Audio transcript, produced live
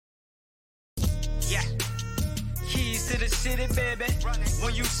to the city, baby.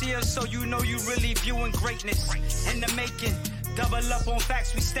 When you see us, so you know you really viewing greatness in the making. Double up on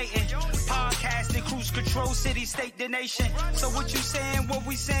facts we stating. Podcasting, cruise control, city, state, the nation. So what you saying, what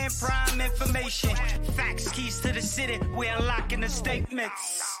we saying, prime information. Facts, keys to the city, we unlocking the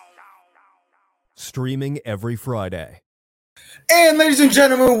statements. Streaming every Friday. And ladies and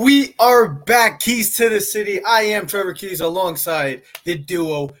gentlemen, we are back. Keys to the City. I am Trevor Keys alongside the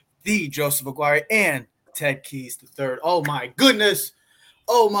duo, the Joseph Aguirre and Ted Keys III. Oh my goodness.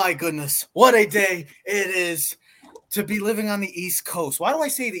 Oh my goodness. What a day it is to be living on the East Coast. Why do I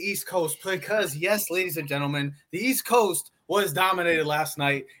say the East Coast? Because, yes, ladies and gentlemen, the East Coast was dominated last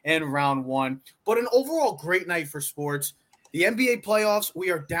night in round one. But an overall great night for sports. The NBA playoffs, we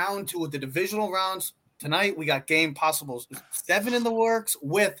are down to the divisional rounds. Tonight, we got game possible 7 in the works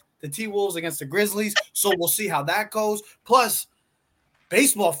with the T-Wolves against the Grizzlies. So we'll see how that goes. Plus,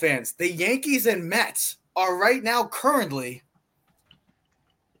 baseball fans, the Yankees and Mets are right now currently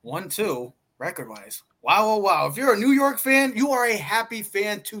 1-2 record-wise. Wow, oh, wow. If you're a New York fan, you are a happy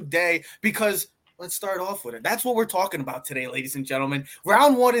fan today because let's start off with it. That's what we're talking about today, ladies and gentlemen.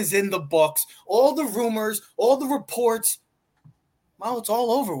 Round one is in the books. All the rumors, all the reports, well, it's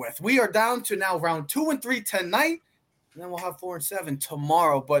all over with. We are down to now round 2 and 3 tonight, and then we'll have 4 and 7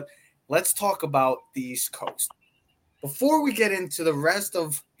 tomorrow. But let's talk about the East Coast. Before we get into the rest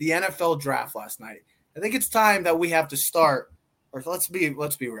of the NFL draft last night, I think it's time that we have to start. Or let's be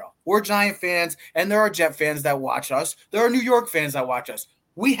real. We're Giant fans, and there are Jet fans that watch us. There are New York fans that watch us.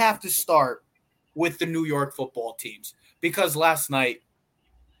 We have to start with the New York football teams because last night,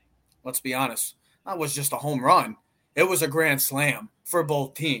 let's be honest, that was just a home run. It was a grand slam for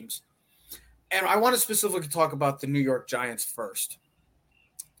both teams. And I want to specifically talk about the New York Giants first.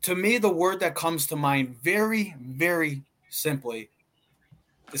 To me, the word that comes to mind very, very simply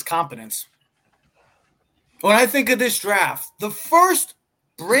is competence. When I think of this draft, the first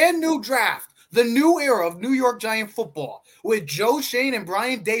brand new draft, the new era of New York Giant football, with Joe Schoen and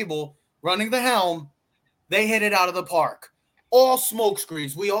Brian Daboll running the helm, they hit it out of the park. All smoke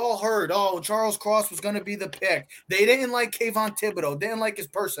screens. We all heard, Charles Cross was going to be the pick. They didn't like Kayvon Thibodeau. Didn't like his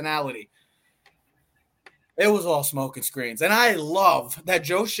personality. It was all smoke and screens. And I love that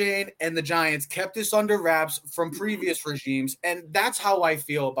Joe Schoen and the Giants kept this under wraps from previous regimes. And that's how I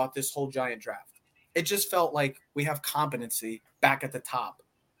feel about this whole Giant draft. It just felt like we have competency back at the top,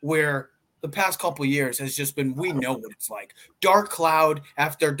 where the past couple of years has just been, we know what it's like. Dark cloud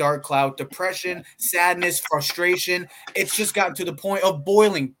after dark cloud, depression, sadness, frustration. It's just gotten to the point of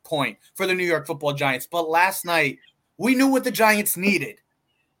boiling point for the New York football Giants. But last night, we knew what the Giants needed.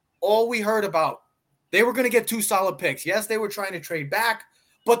 All we heard about, they were going to get 2 solid picks. Yes, they were trying to trade back,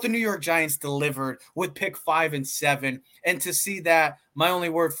 but the New York Giants delivered with pick 5 and 7. And to see that, my only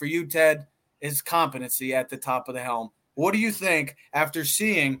word for you, Ted, is competency at the top of the helm. What do you think after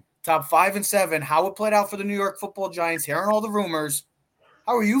seeing top 5 and 7, how it played out for the New York football Giants, hearing all the rumors?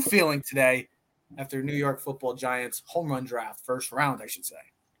 How are you feeling today after New York football Giants home run draft, first round, I should say?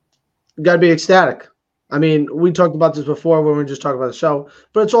 You got to be ecstatic. I mean, we talked about this before when we were just talking about the show,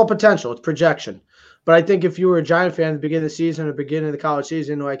 but it's all potential. It's projection. But I think if you were a Giant fan at the beginning of the season or beginning of the college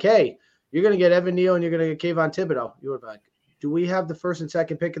season, like, hey, you're going to get Evan Neal and you're going to get Kayvon Thibodeau, you would be like, do we have the first and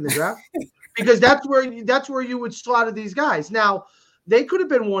second pick in the draft? Because that's where you would slot these guys. Now, they could have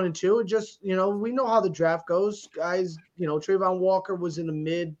been 1 and 2. Just, we know how the draft goes. Guys, Trayvon Walker was in the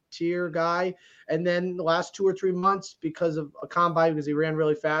mid-tier guy. And then the last 2 or 3 months, because of a combine, because he ran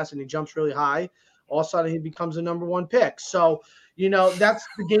really fast and he jumps really high, all of a sudden he becomes a number 1 pick. So, that's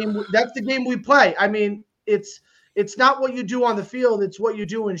the game. That's the game we play. I mean, it's not what you do on the field. It's what you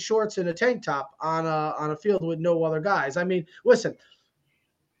do in shorts and a tank top on a field with no other guys. I mean, listen,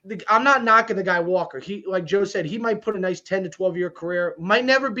 I'm not knocking the guy Walker. He, like Joe said, he might put a nice 10 to 12-year career. Might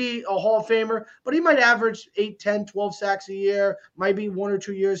never be a Hall of Famer, but he might average 8, 10, 12 sacks a year. Might be 1 or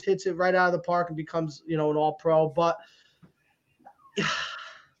 2 years, hits it right out of the park and becomes, an all-pro. But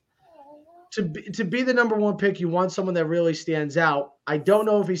to be the number 1 pick, you want someone that really stands out. I don't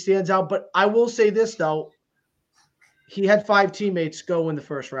know if he stands out, but I will say this, though. He had 5 teammates go in the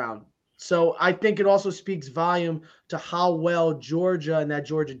first round. So I think it also speaks volume to how well Georgia and that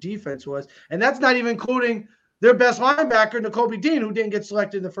Georgia defense was. And that's not even including their best linebacker, Nakobe Dean, who didn't get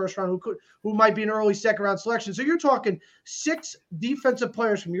selected in the first round, who might be an early second-round selection. So you're talking 6 defensive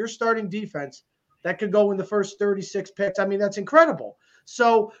players from your starting defense that could go in the first 36 picks. I mean, that's incredible.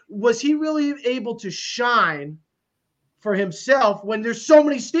 So was he really able to shine for himself when there's so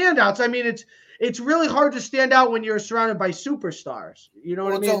many standouts? I mean, it's really hard to stand out when you're surrounded by superstars. You know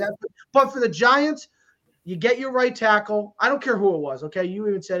what I mean? But for the Giants, You get your right tackle. I don't care who it was. Okay, you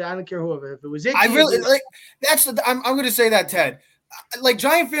even said I don't care who it was. If it was Icky, I really like. I'm going to say that, Ted. Like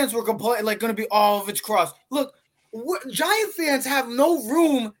Giant fans were complaining, like going to be all of it's cross. Look, Giant fans have no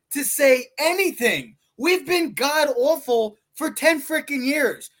room to say anything. We've been god awful for 10 freaking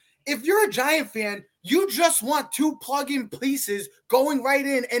years. If you're a Giant fan, you just want two plug-in pieces going right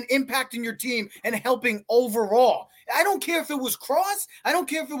in and impacting your team and helping overall. I don't care if it was Cross. I don't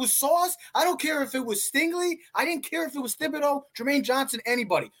care if it was Sauce. I don't care if it was Stingley. I didn't care if it was Thibodeau, Jermaine Johnson,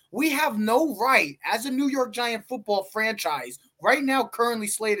 anybody. We have no right as a New York Giant football franchise right now currently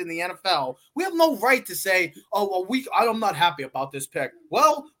slated in the NFL. We have no right to say, oh, well, I'm not happy about this pick.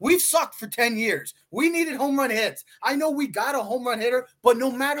 Well, we've sucked for 10 years. We needed home run hits. I know we got a home run hitter, but no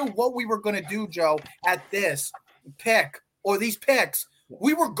matter what we were going to do, Joe, at this pick or these picks,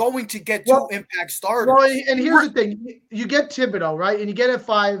 we were going to get two impact starters. Well, and here's the thing. You get Thibodeau, right? And you get at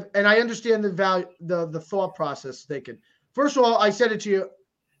 5, and I understand the value, the thought process thinking. First of all, I said it to you,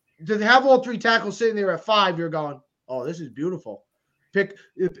 to have all 3 tackles sitting there at 5, you're going, oh, this is beautiful. Pick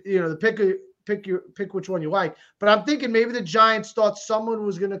which one you like. But I'm thinking maybe the Giants thought someone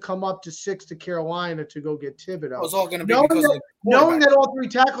was going to come up to 6 to Carolina to go get Thibodeau. It was all going to be knowing that all 3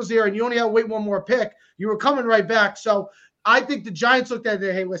 tackles there and you only have to wait one more pick, you were coming right back. So I think the Giants looked at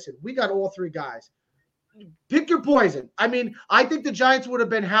it, hey, listen, we got all 3 guys. Pick your poison. I mean, I think the Giants would have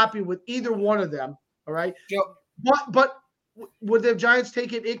been happy with either one of them, all right? Joe. But would the Giants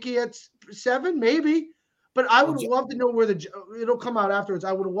take it Icky at 7? Maybe. But I would love to know where it'll come out afterwards.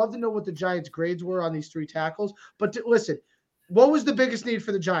 I would love to know what the Giants' grades were on these 3 tackles. But listen, what was the biggest need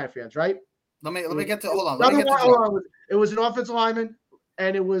for the Giant fans, right? Let me get to hold on. It was an offensive lineman,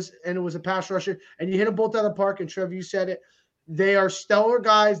 and it was a pass rusher, and you hit them both out of the park. And Trev, you said it. They are stellar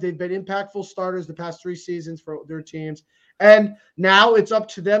guys. They've been impactful starters the past 3 seasons for their teams, and now it's up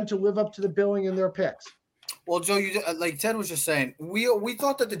to them to live up to the billing in their picks. Well, Joe, you like Ted was just saying, we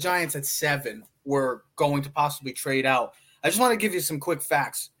thought that the Giants at 7 were going to possibly trade out. I just want to give you some quick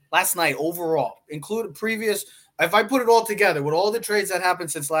facts. Last night, overall, including previous, if I put it all together with all the trades that happened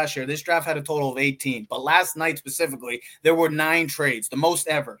since last year, this draft had a total of 18. But last night specifically, there were 9 trades, the most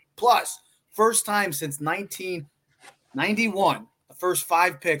ever. Plus, first time since 1991, the first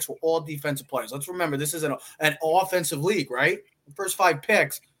 5 picks were all defensive players. Let's remember, this is an offensive league, right? The first 5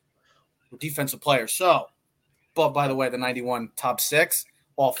 picks were defensive players. So, but by the way, the 91 top 6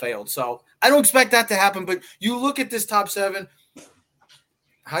 all failed. So I don't expect that to happen. But you look at this top 7.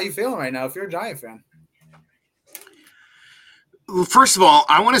 How you feeling right now if you're a Giant fan? Well, first of all,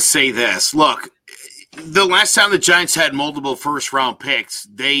 I want to say this. Look, the last time the Giants had multiple first-round picks,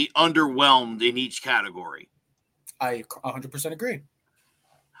 they underwhelmed in each category. I 100% agree.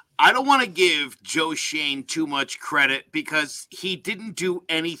 I don't want to give Joe Schoen too much credit because he didn't do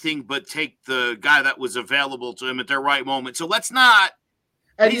anything but take the guy that was available to him at the right moment. So let's not.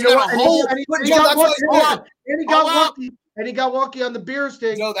 And you know what? And he got lucky on the Bears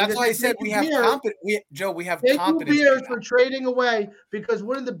thing. Joe, that's why I said we have confidence. We have confidence. Bears for trading away because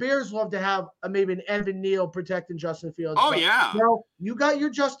wouldn't the Bears love to have maybe an Evan Neal protecting Justin Fields? Oh, yeah. No, you got your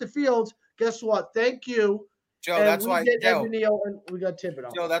Justin Fields. Guess what? Thank you. Joe, that's why Evan Neal and we got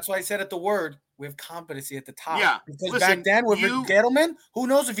Thibodeau. Joe, that's why I said at the word we have competency at the top. Yeah, because back then with Gettleman, who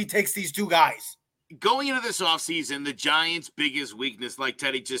knows if he takes these 2 guys? Going into this offseason, the Giants' biggest weakness, like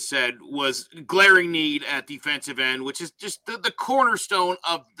Teddy just said, was glaring need at defensive end, which is just the cornerstone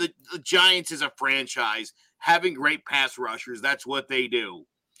of the Giants as a franchise, having great pass rushers. That's what they do.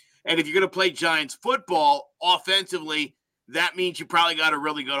 And if you're going to play Giants football offensively, that means you probably got a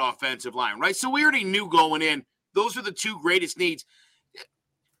really good offensive line, right? So we already knew going in, those are the 2 greatest needs.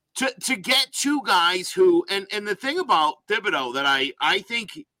 To get 2 guys who, and the thing about Thibodeau that I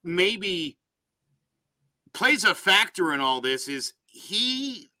think maybe plays a factor in all this is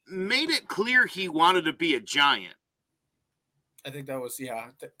he made it clear he wanted to be a Giant. I think that was, yeah.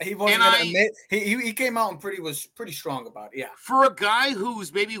 He wasn't gonna admit, he came out and was pretty strong about it, yeah. For a guy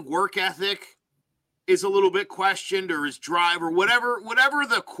whose maybe work ethic is a little bit questioned or his drive or whatever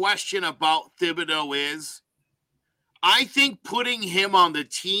the question about Thibodeau is, I think putting him on the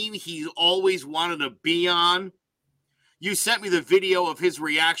team he's always wanted to be on. You sent me the video of his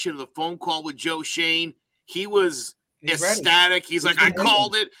reaction to the phone call with Joe Schoen. He was ecstatic. He's like, I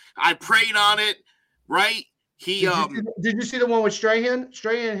called it. I prayed on it, right? Did you see the one with Strahan?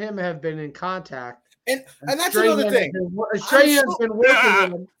 Strahan and him have been in contact. And that's another thing. Strahan's been working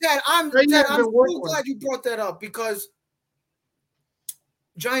with him. Dad, I'm so glad you brought that up because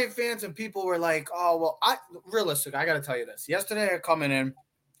Giant fans and people were like, oh, well, I got to tell you this. Yesterday I coming in,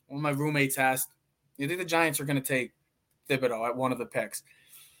 one of my roommates asked, you think the Giants are going to take Thibodeau at one of the picks?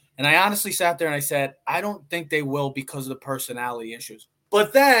 And I honestly sat there and I said, I don't think they will because of the personality issues.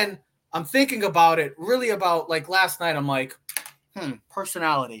 But then I'm thinking about it, really about like last night. I'm like,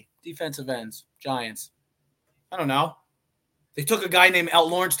 personality, defensive ends, Giants. I don't know. They took a guy named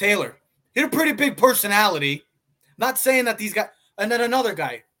Lawrence Taylor. He had a pretty big personality. Not saying that these guys, and then another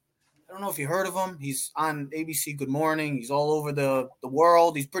guy. I don't know if you heard of him. He's on ABC Good Morning. He's all over the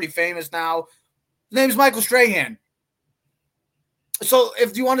world. He's pretty famous now. His name is Michael Strahan. So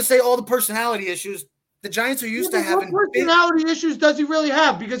if you want to say all the personality issues, the Giants are used to having what personality issues does he really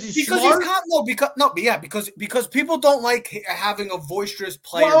have? Because he's smart? Because people don't like having a boisterous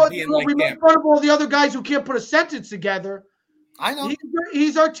player being like him. In front of all the other guys who can't put a sentence together. I know.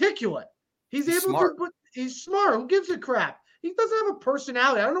 He's articulate. He's able smart. to put. He's smart. Who gives a crap? He doesn't have a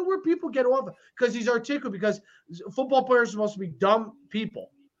personality. I don't know where people get off because he's articulate. Because football players are supposed to be dumb people.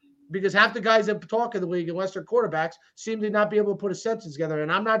 Because half the guys that talk in the league, unless they're quarterbacks, seem to not be able to put a sentence together.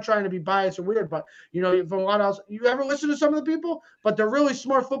 And I'm not trying to be biased or weird, but from a lot of else, you ever listen to some of the people? But they're really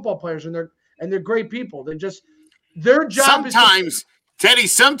smart football players, and they're great people. They're just their job. Teddy,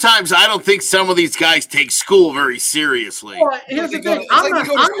 sometimes I don't think some of these guys take school very seriously. Well, here's the thing: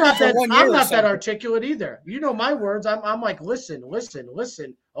 I'm not that articulate either. You know my words. I'm like, listen.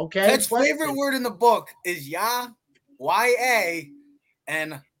 Okay. Ted's favorite word in the book is Y-A,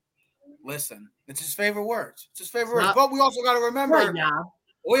 and listen. It's his favorite words. It's his favorite words. But we also got to remember.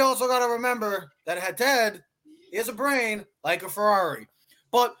 We also got to remember that Ted, he has a brain like a Ferrari.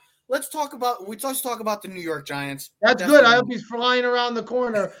 But let's talk about the New York Giants. That's good. I hope he's flying around the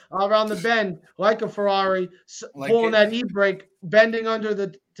corner, around the bend, like a Ferrari, pulling that e-brake, bending under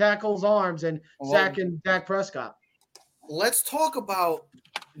the tackle's arms, and sacking Dak Prescott. Let's talk about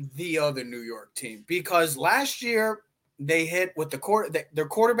the other New York team, because last year they hit with their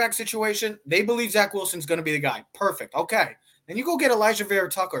quarterback situation. They believe Zach Wilson's going to be the guy. Perfect. Okay. Then you go get Elijah Vera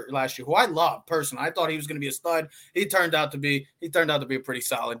Tucker last year, who I love personally. I thought he was going to be a stud. He turned out to be a pretty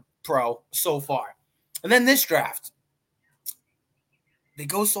solid pro so far. And then this draft, they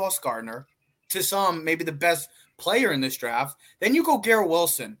go Sauce Gardner, to some maybe the best player in this draft. Then you go Garrett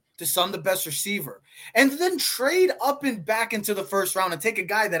Wilson, to some the best receiver, and then trade up and back into the first round and take a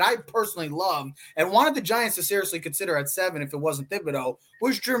guy that I personally loved and wanted the Giants to seriously consider at 7 if it wasn't Thibodeau,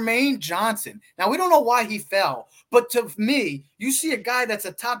 was Jermaine Johnson. Now, we don't know why he fell, but to me, you see a guy that's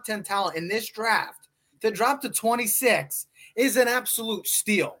a top 10 talent in this draft to drop to 26 is an absolute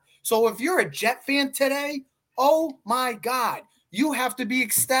steal. So if you're a Jet fan today, oh my God, you have to be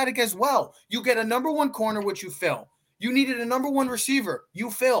ecstatic as well. You get a number 1 corner, which you fill. You needed a number 1 receiver. You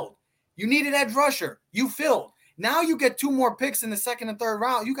filled. You needed edge rusher. You filled. Now you get 2 more picks in the second and third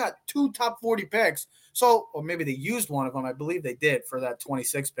round. You got 2 top 40 picks. So, or maybe they used one of them. I believe they did for that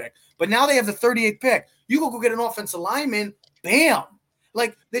 26 pick. But now they have the 38th pick. You go get an offensive lineman. Bam.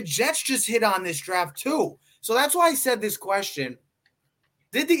 Like the Jets just hit on this draft too. So that's why I said this question.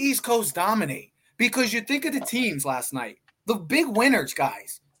 Did the East Coast dominate? Because you think of the teams last night. The big winners,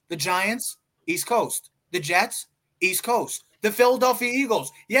 guys. The Giants, East Coast. The Jets, East Coast. The Philadelphia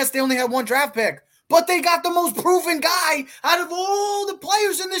Eagles. Yes, they only had 1 draft pick, but they got the most proven guy out of all the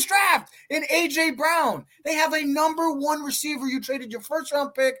players in this draft in A.J. Brown. They have a number 1 receiver. You traded your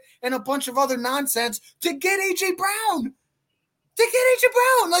first-round pick and a bunch of other nonsense to get A.J. Brown.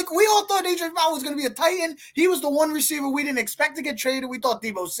 Like, we all thought A.J. Brown was going to be a Titan. He was the 1 receiver we didn't expect to get traded. We thought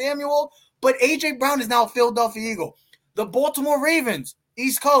Deebo Samuel, but A.J. Brown is now a Philadelphia Eagle. The Baltimore Ravens,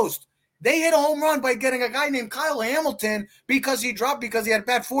 East Coast. They hit a home run by getting a guy named Kyle Hamilton because he had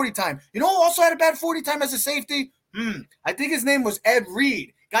bad 40 time. You know who also had a bad 40 time as a safety? I think his name was Ed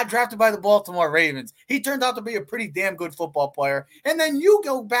Reed. Got drafted by the Baltimore Ravens. He turned out to be a pretty damn good football player. And then you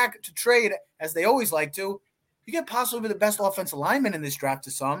go back to trade, as they always like to. You get possibly the best offensive lineman in this draft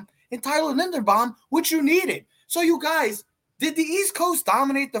to some, in Tyler Linderbaum, which you needed. So you guys, did the East Coast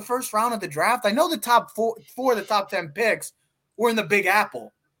dominate the first round of the draft? I know the top 4 of the top 10 picks were in the Big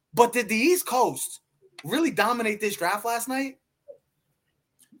Apple. But did the East Coast really dominate this draft last night?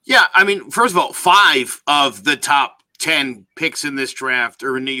 Yeah, I mean, first of all, 5 of the top 10 picks in this draft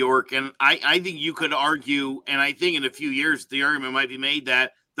are in New York. And I think you could argue, and I think in a few years, the argument might be made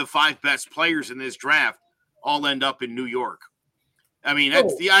that the 5 best players in this draft all end up in New York. I mean,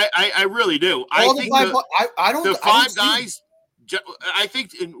 that's I really do. I think the 5 guys, I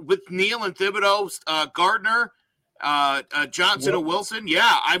think with Neal and Thibodeau, Gardner, Johnson and Wilson.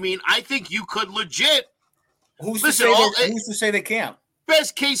 Yeah, I mean, I think you could legit. Who's to say they can't?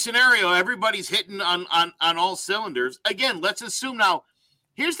 Best case scenario, everybody's hitting on all cylinders. Again, let's assume now.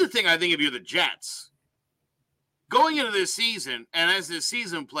 Here's the thing. I think if you're the Jets going into this season, and as this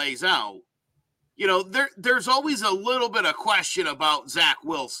season plays out, there's always a little bit of question about Zach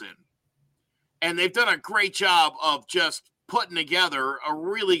Wilson. And they've done a great job of just putting together a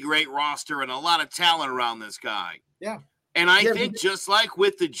really great roster and a lot of talent around this guy. Yeah. And I think just like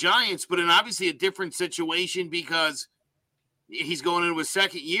with the Giants, but in obviously a different situation because he's going into his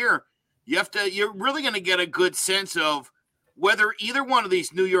second year, you're really going to get a good sense of whether either one of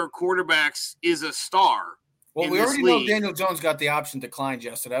these New York quarterbacks is a star. Well, we already know Daniel Jones got the option declined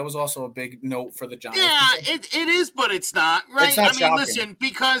yesterday. That was also a big note for the Giants. Yeah, it is, but it's not, right? It's not shocking. Listen,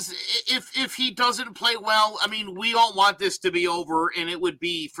 because if he doesn't play well, we all want this to be over, and it would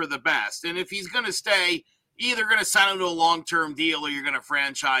be for the best. And if he's going to stay, either going to sign him to a long-term deal or you're going to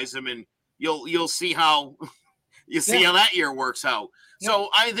franchise him, and you'll see how how that year works out. Yeah. So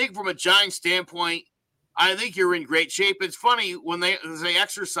I think from a Giants standpoint, I think you're in great shape. It's funny when they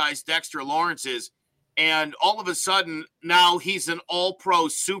exercise Dexter Lawrence's. And all of a sudden, now he's an all-pro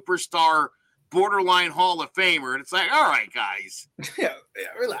superstar, borderline Hall of Famer. And it's like, all right, guys. Yeah,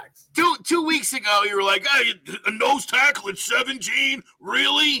 relax. 2 weeks ago, you were like, hey, a nose tackle at 17?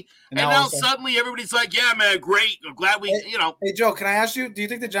 Really? And now suddenly everybody's like, yeah, man, great. I'm glad we, Hey, Joe, can I ask you, do you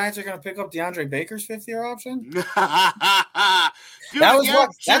think the Giants are going to pick up DeAndre Baker's fifth-year option? Dude,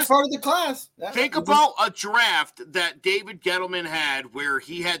 That's part of the class. Think about a draft that David Gettleman had where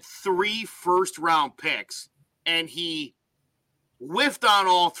he had 3 first-round picks, and he whiffed on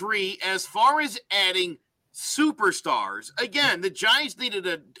all 3 as far as adding superstars. Again, the Giants needed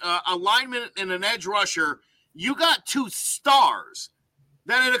a lineman and an edge rusher. You got 2 stars.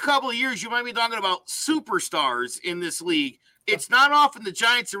 Then in a couple of years, you might be talking about superstars in this league. It's not often the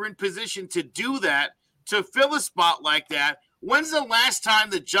Giants are in position to do that, to fill a spot like that. When's the last time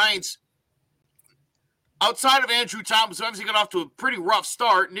the Giants, outside of Andrew Thomas, who obviously got off to a pretty rough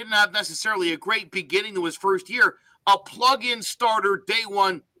start and didn't have necessarily a great beginning to his first year, a plug-in starter, day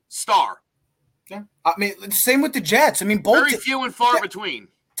one star? Yeah. Same with the Jets. Both very few and far between.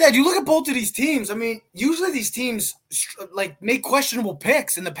 Dad, you look at both of these teams. Usually these teams make questionable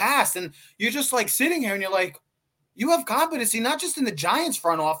picks in the past, and you're just sitting here and you're like, you have competency not just in the Giants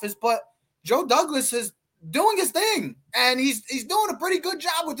front office, but Joe Douglas is doing his thing, and he's doing a pretty good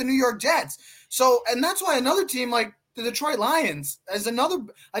job with the New York Jets. So, and that's why another team like the Detroit Lions is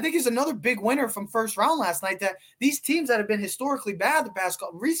another big winner from first round last night. That these teams that have been historically bad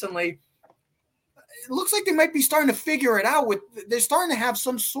recently, it looks like they might be starting to figure it out. They're starting to have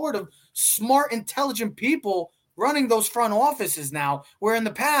some sort of smart, intelligent people running those front offices now, where in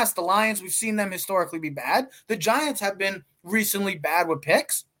the past, the Lions, we've seen them historically be bad. The Giants have been recently bad with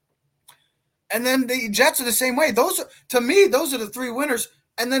picks. And then the Jets are the same way. Those are the 3 winners.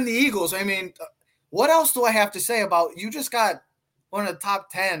 And then the Eagles. What else do I have to say about, you just got one of the top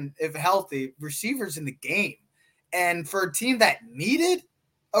 10, if healthy, receivers in the game. And for a team that needed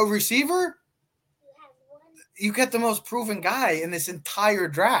a receiver, you get the most proven guy in this entire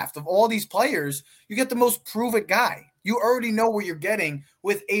draft. Of all these players, you get the most proven guy. You already know what you're getting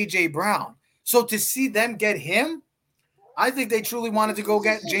with A.J. Brown. So to see them get him, I think they truly wanted to go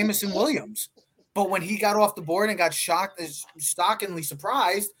get Jameson Williams. But when he got off the board and got shockingly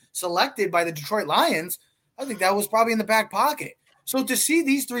surprised, selected by the Detroit Lions, I think that was probably in the back pocket. So to see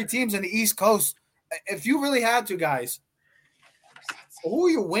these 3 teams in the East Coast, if you really had to, guys, who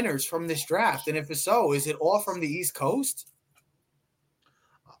are your winners from this draft? And if so, is it all from the East Coast?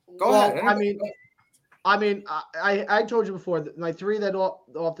 Go ahead. I told you before that my 3 that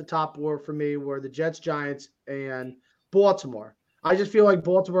off the top were for me were the Jets, Giants, and Baltimore. I just feel like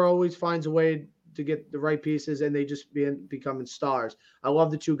Baltimore always finds a way to get the right pieces, and they just becoming stars. I love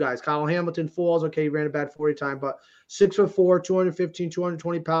the 2 guys. Kyle Hamilton falls. Okay, he ran a bad 40 time, but 6'4", 215,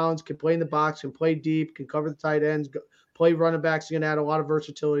 220 pounds, can play in the box, can play deep, can cover the tight ends, play running backs. You're going to add a lot of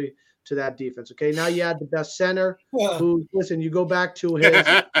versatility to that defense. Okay, now you add the best center who, listen, you go back to his.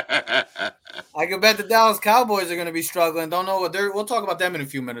 I can bet the Dallas Cowboys are going to be struggling. Don't know what we'll talk about them in a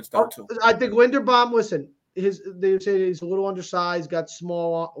few minutes, though, too. I think Linderbaum, listen, they say he's a little undersized, got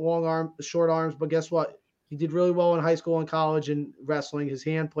small, short arms, but guess what? He did really well in high school and college in wrestling. His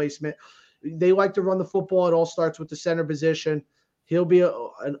hand placement. They like to run the football. It all starts with the center position. He'll be a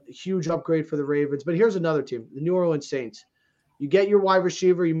huge upgrade for the Ravens. But here's another team, the New Orleans Saints. You get your wide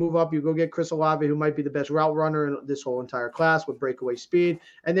receiver, you move up, you go get Chris Olave, who might be the best route runner in this whole entire class with breakaway speed.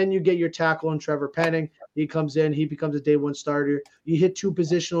 And then you get your tackle in Trevor Penning. He comes in, he becomes a day one starter. You hit 2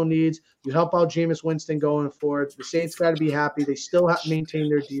 positional needs. You help out Jameis Winston going forward. The Saints got to be happy. They still have to maintain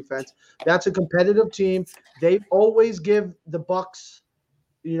their defense. That's a competitive team. They always give the Bucs,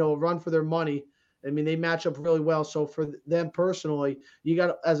 a run for their money. I mean, they match up really well. So for them personally, you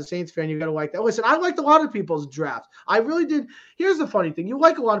got, as a Saints fan, you got to like that. Listen, I liked a lot of people's drafts. I really did. Here's the funny thing: you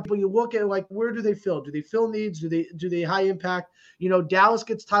like a lot of people. You look at like, where do they fill? Do they fill needs? Do they high impact? You know, Dallas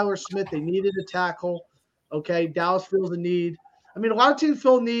gets Tyler Smith. They needed a tackle. Okay, Dallas fills the need. I mean, a lot of teams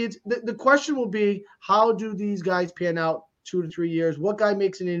fill needs. The question will be, how do these guys pan out 2 to 3 years? What guy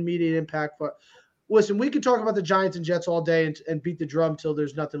makes an immediate impact? For listen, we could talk about the Giants and Jets all day and beat the drum till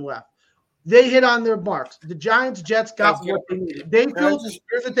there's nothing left. They hit on their marks. The Giants, Jets got what they needed. They filled.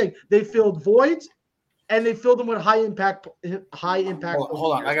 Here's the thing: they filled voids, and they filled them with high impact.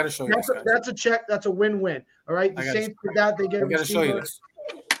 Hold on, I got to show you. That's a check. That's a win-win. All right, the Saints did that. They get. I got to show you this.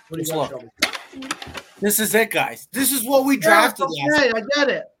 What do you got to show me? This is it, guys. This is what we drafted. Okay, I get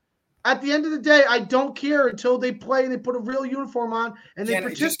it. At the end of the day, I don't care until they play and they put a real uniform on and they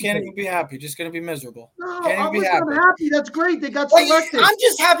participate. Just can't even be happy. Just going to be miserable. No, I'm happy. That's great. They got selected. I'm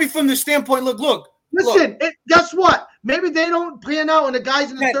just happy from the standpoint. Look. Listen, guess what? Maybe they don't pan out and the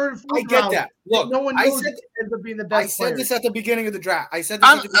guys in the third and fourth round. I get that. Look, no one knows it ends up being the best player. I said this at the beginning of the draft. I said this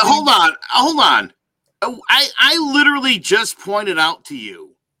at the beginning. Hold on. I literally just pointed out to you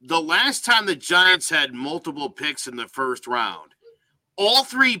the last time the Giants had multiple picks in the first round, all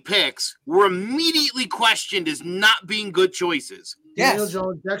 3 picks were immediately questioned as not being good choices. Yes. Daniel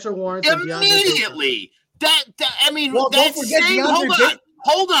Jones, Dexter Lawrence, immediately.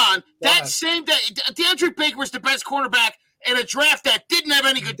 Hold on. That same day, DeAndre Baker was the best cornerback in a draft that didn't have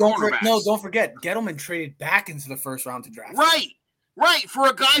any good cornerbacks. Don't forget, Gettleman traded back into the first round to draft. Right. For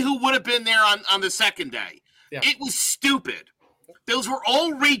a guy who would have been there on the second day. Yeah. It was stupid. Those were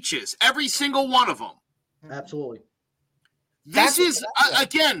all reaches, every single one of them. Absolutely. This is,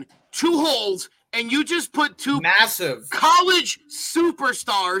 again, 2 holes, and you just put 2 massive college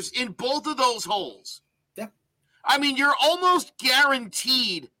superstars in both of those holes. Yeah. I mean, you're almost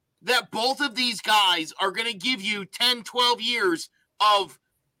guaranteed that both of these guys are going to give you 10, 12 years of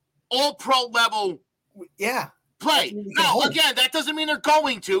all-pro level play. Now, again, that doesn't mean they're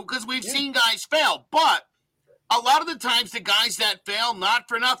going to, because we've seen guys fail. But a lot of the times the guys that fail, not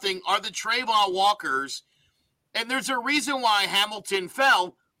for nothing, are the Trayvon Walkers. And there's a reason why Hamilton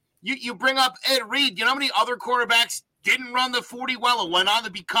fell. You bring up Ed Reed. You know how many other quarterbacks didn't run the 40 well and went on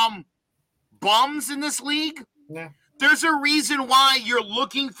to become bums in this league? Yeah. There's a reason why you're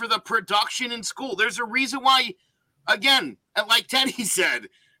looking for the production in school. There's a reason why, again, like Teddy said,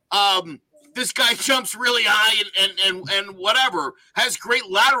 this guy jumps really high and whatever, has great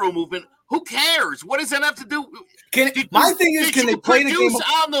lateral movement. Who cares? What does that have to do? My thing is, can they play the game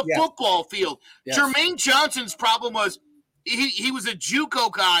on the football field? Yes. Jermaine Johnson's problem was he was a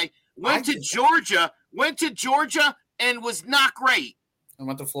JUCO guy, went to Georgia and was not great. And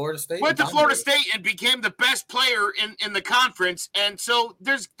went to Florida State. And became the best player in the conference. And so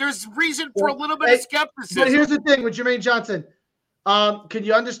there's reason for a little bit of skepticism. But here's the thing with Jermaine Johnson. Can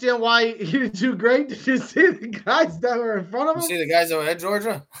you understand why he didn't do great? Did you see the guys that were in front of him? You see the guys that were at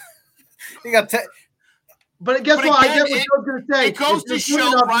Georgia? But guess what? I get what Joe's going to say. It goes to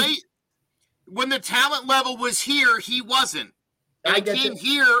show, right? When the talent level was here, he wasn't. And it came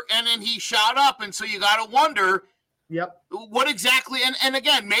here, and then he shot up. And so you got to wonder, what exactly? And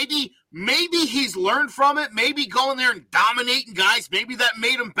again, maybe he's learned from it. Maybe going there and dominating guys, maybe that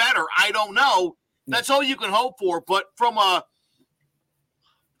made him better. I don't know. That's all you can hope for. But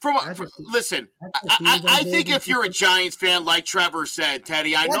listen, I think if you're a Giants fan, like Trevor said,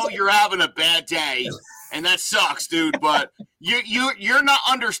 Teddy, I know you're having a bad day, and that sucks, dude. But you're not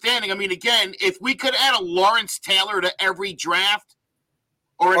understanding. I mean, again, if we could add a Lawrence Taylor to every draft,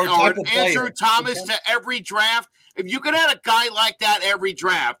 or an Andrew Thomas to every draft, if you could add a guy like that every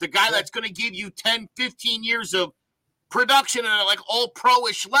draft, a guy that's going to give you 10, 15 years of production at like all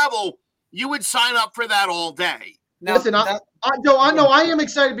pro-ish level, you would sign up for that all day. Now, listen, I am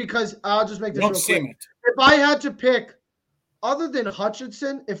excited because I'll just make this real quick. If I had to pick, other than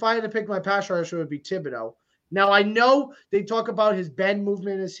Hutchinson, if I had to pick my pass rusher, it would be Thibodeau. Now, I know they talk about his bend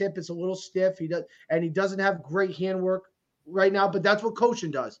movement in his hip. It's a little stiff. He doesn't have great handwork right now, but that's what coaching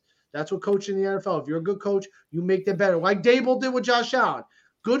does. That's what coaching in the NFL. If you're a good coach, you make them better. Like Dable did with Josh Allen.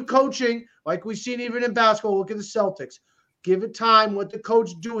 Good coaching, like we've seen even in basketball. Look at the Celtics. Give it time. Let the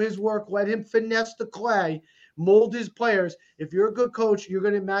coach do his work. Let him finesse the clay. Mold his players. If you're a good coach, you're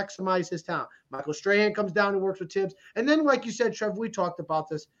going to maximize his talent. Michael Strahan comes down and works with Tibbs. And then, like you said, Trev, we talked about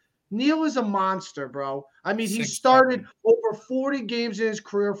this. Neil is a monster, bro. I mean, he started over 40 games in his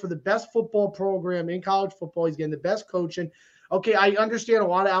career for the best football program in college football. He's getting the best coaching. Okay, I understand a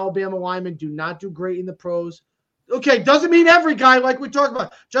lot of Alabama linemen do not do great in the pros. Okay, doesn't mean every guy, like we talked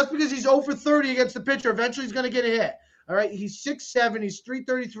about. Just because he's 0 for 30 against the pitcher, eventually he's going to get a hit. All right, he's 6'7", he's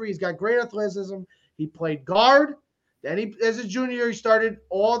 333, he's got great athleticism. He played guard. Then as a junior, he started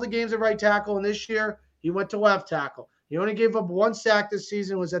all the games at right tackle, and this year he went to left tackle. He only gave up 1 sack this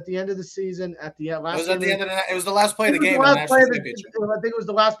season. Was at the end of the season. It was the last play of the game. I think it was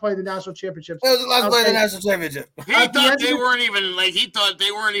the last play of the national championship. It was the last play of the national championship. He thought they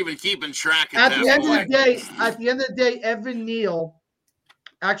weren't even keeping track at the end of the day. At the end of the day, Evan Neal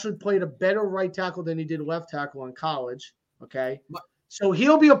actually played a better right tackle than he did left tackle in college. Okay. So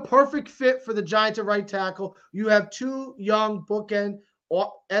he'll be a perfect fit for the Giants at right tackle. You have 2 young bookend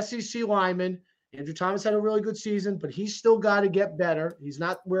SEC linemen. Andrew Thomas had a really good season, but he's still got to get better. He's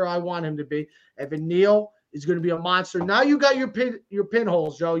not where I want him to be. Evan Neal is going to be a monster. Now you got your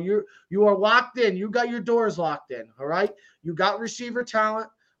pinholes, Joe. You are locked in. You got your doors locked in, all right? You got receiver talent.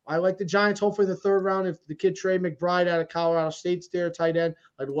 I like the Giants, hopefully in the 3rd round. If the kid Trey McBride out of Colorado State's there, tight end,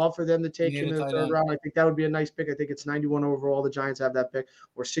 I'd love for them to take him in the 3rd round. I think that would be a nice pick. I think it's 91 overall. The Giants have that pick,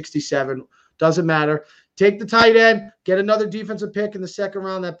 or 67. Doesn't matter. Take the tight end, get another defensive pick in the 2nd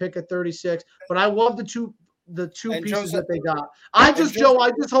round, that pick at 36. But I love the two pieces that they got. I just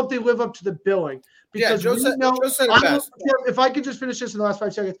hope they live up to the billing. Because if I could just finish this in the last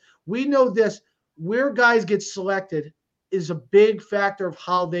 5 seconds, we know this, where guys get selected is a big factor of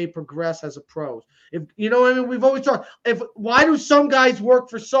how they progress as a pros. If you know what I mean, we've always talked. Why do some guys work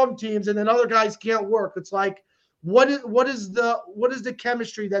for some teams and then other guys can't work? It's like, what is the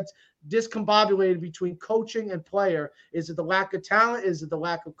chemistry that's discombobulated between coaching and player? Is it the lack of talent? Is it the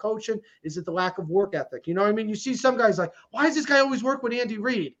lack of coaching? Is it the lack of work ethic? You know what I mean? You see some guys like, why does this guy always work with Andy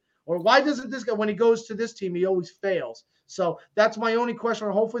Reid? Or why doesn't this guy, when he goes to this team, he always fails? So that's my only question.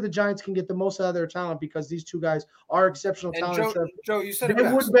 Hopefully the Giants can get the most out of their talent because these 2 guys are exceptional talent. Joe, you said it best.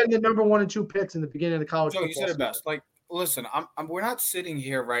 They would have been the number 1 and 2 picks in the beginning of the college football football season. Joe, you said it best. Like, listen, we're not sitting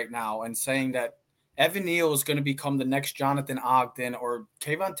here right now and saying that Evan Neal is going to become the next Jonathan Ogden or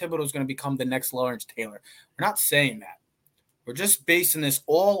Kayvon Thibodeau is going to become the next Lawrence Taylor. We're not saying that. We're just basing this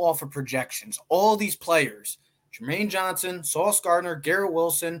all off of projections. All these players, Jermaine Johnson, Sauce Gardner, Garrett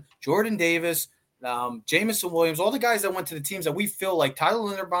Wilson, Jordan Davis, Jamison Williams, all the guys that went to the teams that we feel like, Tyler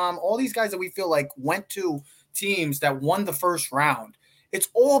Linderbaum, all these guys that we feel like went to teams that won the 1st round. It's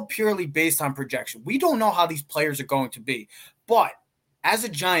all purely based on projection. We don't know how these players are going to be. But as a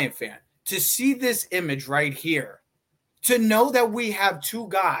Giant fan, to see this image right here, to know that we have 2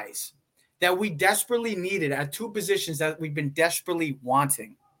 guys that we desperately needed at 2 positions that we've been desperately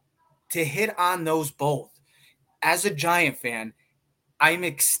wanting, to hit on those both. As a Giant fan, I'm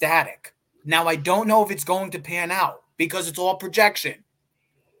ecstatic. Now, I don't know if it's going to pan out because it's all projection.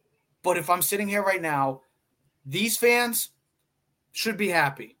 But if I'm sitting here right now, these fans should be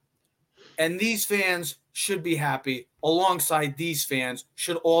happy. And these fans should be happy alongside these fans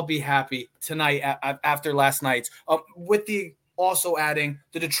should all be happy tonight after last night's. With the also adding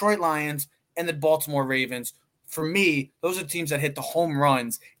the Detroit Lions and the Baltimore Ravens. For me, those are teams that hit the home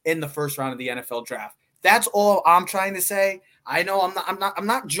runs in the 1st round of the NFL draft. That's all I'm trying to say. I know I'm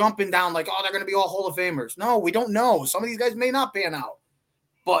not jumping down like, oh, they're going to be all Hall of Famers. No, we don't know. Some of these guys may not pan out.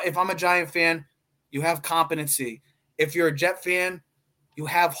 But if I'm a Giant fan, you have competency. If you're a Jet fan, you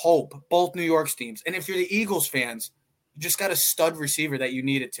have hope, both New York's teams. And if you're the Eagles fans, you just got a stud receiver that you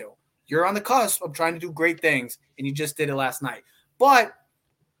needed to. You're on the cusp of trying to do great things, and you just did it last night. But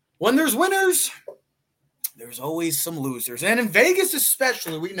when there's winners, there's always some losers. And in Vegas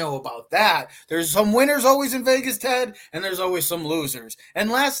especially, we know about that. There's some winners always in Vegas, Ted, and there's always some losers. And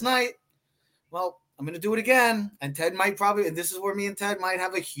last night, well, I'm going to do it again. And Ted might probably – and this is where me and Ted might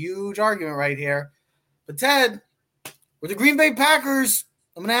have a huge argument right here. But Ted, with the Green Bay Packers,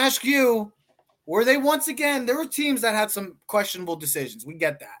 I'm going to ask you, were they once again – there were teams that had some questionable decisions. We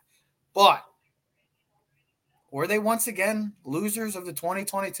get that. But were they once again losers of the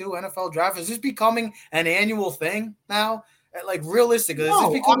 2022 NFL draft? Is this becoming an annual thing now? Like, realistically, is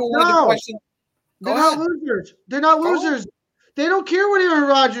this becoming one of the questions? They're not losers. They're not losers. They don't care what Aaron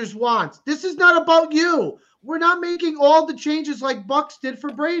Rodgers wants. This is not about you. We're not making all the changes like Bucks did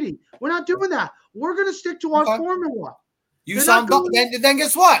for Brady. We're not doing that. We're going to stick to our formula. You sound good. Then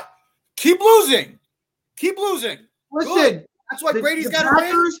guess what? Keep losing. Keep losing. Listen. Good. That's why Brady's got to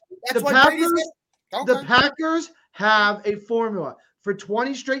win. The Packers have a formula. For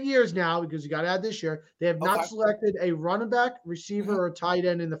 20 straight years now, because you got to add this year, they have not selected a running back, receiver, or tight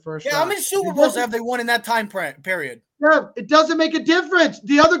end in the first round. How many Super Bowls have they won in that time period? Yeah, it doesn't make a difference.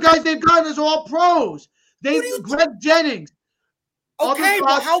 The other guys they've gotten is all pros. Greg Jennings. Okay,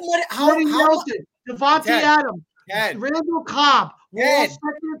 but how Nelson, Devontae Adams, Randall Cobb. Second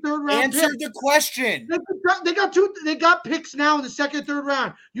and third round. Answer the question. They got They got picks now in the 2nd and 3rd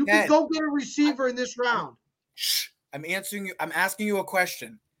round. You can go get a receiver in this round. I'm asking you a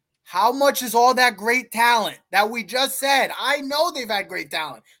question. How much is all that great talent that we just said? I know they've had great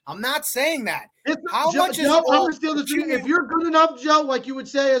talent. I'm not saying that. How much is all? If you're good enough, Joe, like you would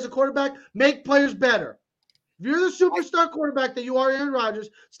say as a quarterback, make players better. If you're the superstar quarterback that you are, Aaron Rodgers,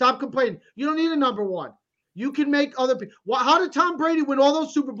 stop complaining. You don't need a number one. You can make other people. How did Tom Brady win all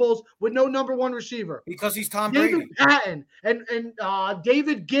those Super Bowls with no number one receiver? Because he's Tom David Brady. Patton and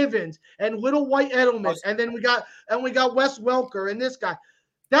David Givens and Little White Edelman, and then we got Wes Welker and this guy.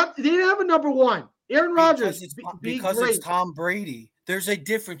 That they didn't have a number one. Aaron Rodgers because it's Tom Brady. There's a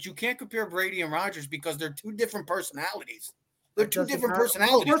difference. You can't compare Brady and Rodgers because they're two different personalities. They're two different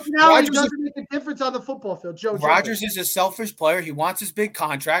personalities. Personality doesn't make a difference on the football field. Joe Rodgers is a selfish player. He wants his big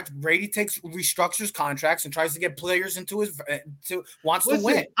contract. Brady restructures contracts and tries to get players into his to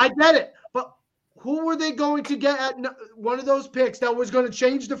win. I get it, but who were they going to get at one of those picks that was going to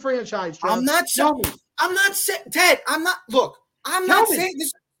change the franchise? Joe? I'm not saying Ted. I'm not saying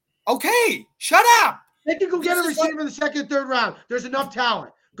this. Okay, shut up. They can go get a receiver in the second, third round. There's enough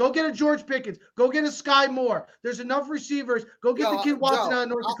talent. Go get a George Pickens. Go get a Sky Moore. There's enough receivers. Go get the kid Watson out of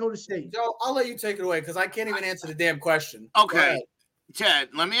North Dakota State. Joe, I'll let you take it away because I can't even answer the damn question. Okay, Ted,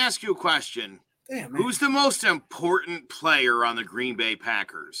 let me ask you a question. Damn, man. Who's the most important player on the Green Bay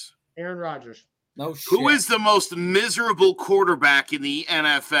Packers? Aaron Rodgers. No shit. Who is the most miserable quarterback in the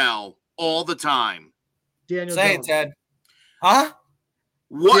NFL all the time? Daniel Say Jones. it, Ted. Huh?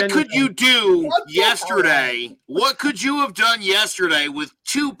 What could you do yesterday? What could you have done yesterday with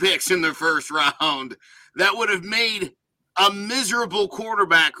 2 picks in the first round that would have made a miserable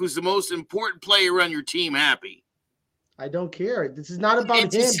quarterback who's the most important player on your team happy? I don't care. This is not about him.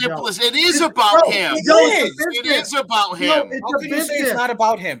 It's as simple as it is about him. It is about him. How can you say it's not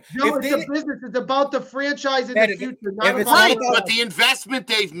about him? No, it's a business. It's about the franchise in the future. Right, but the investment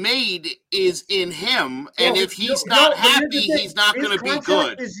they've made is in him, and if he's not happy, he's not going to be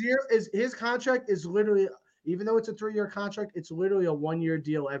good. His contract is literally, even though it's a 3-year contract, it's literally a 1-year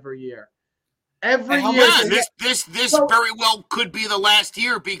deal every year. Every year. Yeah, this very well could be the last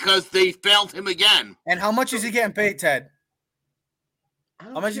year because they failed him again. And how much is he getting paid, Ted?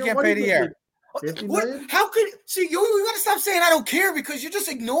 How much is he getting paid a year? How could you gotta stop saying I don't care because you're just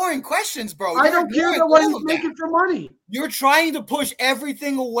ignoring questions, bro. I don't care about what he's making for money. You're trying to push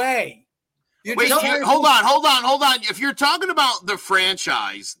everything away. Hold on. If you're talking about the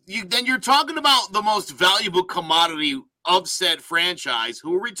franchise, then you're talking about the most valuable commodity of said franchise.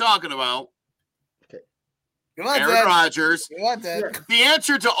 Who are we talking about? Aaron Rodgers. The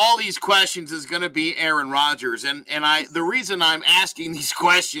answer to all these questions is going to be Aaron Rodgers. And the reason I'm asking these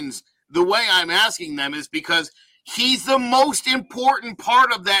questions the way I'm asking them is because he's the most important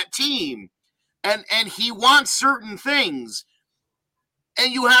part of that team. And he wants certain things.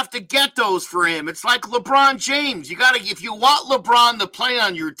 And you have to get those for him. It's like LeBron James. If you want LeBron to play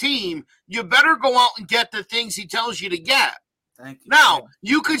on your team, you better go out and get the things he tells you to get. Thank you. Now,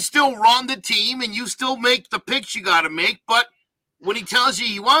 you could still run the team and you still make the picks you got to make, but when he tells you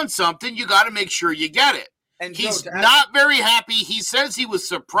he wants something, you got to make sure you get it. And he's not very happy. He says he was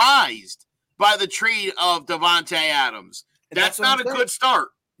surprised by the trade of Davante Adams. That's not a good start.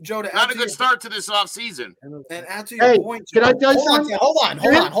 Joe, not a good start to this offseason. And add to your point, can I tell you something? Hold on.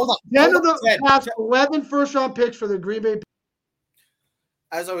 10 of the past 11 first-round picks for the Green Bay.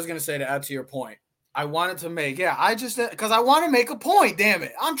 As I was going to say, to add to your point, I wanted to make, because I want to make a point, damn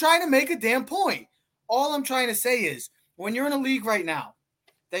it. I'm trying to make a damn point. All I'm trying to say is, when you're in a league right now,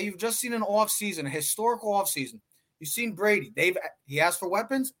 that you've just seen an offseason, a historical offseason, you've seen Brady. He asked for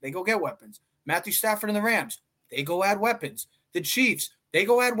weapons, they go get weapons. Matthew Stafford and the Rams, they go add weapons. The Chiefs, they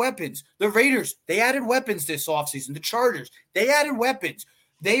go add weapons. The Raiders, they added weapons this offseason. The Chargers, they added weapons.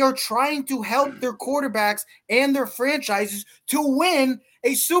 They are trying to help their quarterbacks and their franchises to win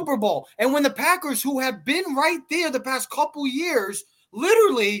a Super Bowl. And when the Packers, who have been right there the past couple years,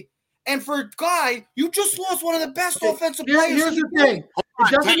 literally, and for Guy, you just lost one of the best offensive players. Here's the thing.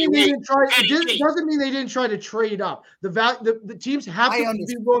 It doesn't mean they didn't try. It doesn't mean they didn't try to trade up. The teams have to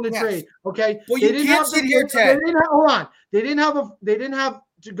be willing to trade. Okay. Well, you can't sit here, Ted. Hold on. They didn't have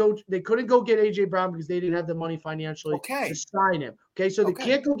to go. They couldn't go get AJ Brown because they didn't have the money financially to sign him. Okay. So they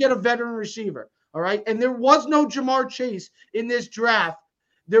can't go get a veteran receiver. All right. And there was no Jamar Chase in this draft.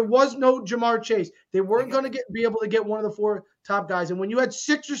 There was no Jamar Chase. They weren't going to be able to get one of the 4 top guys. And when you had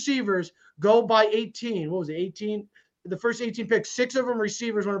 6 receivers go by 18, what was it, 18? The first 18 picks, 6 of them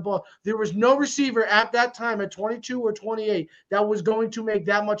receivers on the ball. There was no receiver at that time at 22 or 28 that was going to make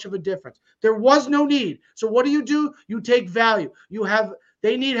that much of a difference. There was no need. So what do? You take value.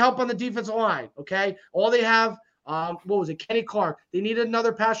 They need help on the defensive line, okay? All they have, Kenny Clark. They need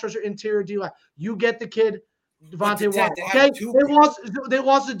another pass rusher, interior D-line. You get the kid Devontae Wyatt. Okay, they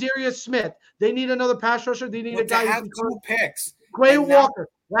lost to Darius Smith. They need another pass rusher. They need a guy to have 2 picks. Quay Walker.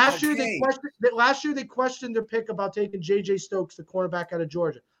 Last year they questioned their pick about taking J.J. Stokes, the cornerback out of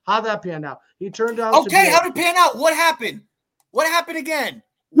Georgia. How'd that pan out? He turned out how'd it pan out? What happened? What happened again?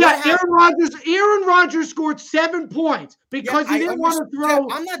 Aaron Rodgers scored 7 points because he didn't want to throw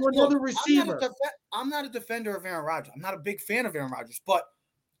to another receiver. I'm not a defender of Aaron Rodgers. I'm not a big fan of Aaron Rodgers. But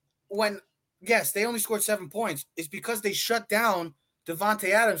they only scored 7 points. It's because they shut down Devontae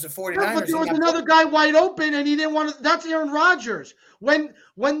Adams at 49ers. Yeah, but there was another guy wide open, and he didn't want to. That's Aaron Rodgers. When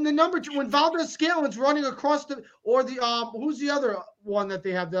Valdez-Scalen's running across who's the other one that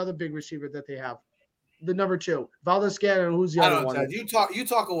they have? The other big receiver that they have, the number 2, Valdez-Scantling. Who's the other one? Ted, you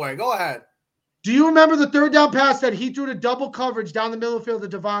talk away. Go ahead. Do you remember the third down pass that he threw to double coverage down the middle of the field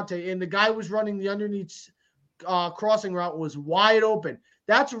to Devontae, and the guy was running the underneath crossing route was wide open?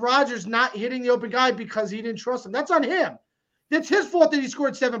 That's Rodgers not hitting the open guy because he didn't trust him. That's on him. It's his fault that he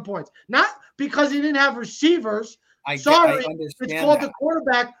scored 7 points, not because he didn't have receivers. It's called the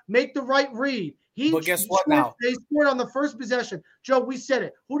quarterback make the right read. But guess what now? They scored on the first possession. Joe, we said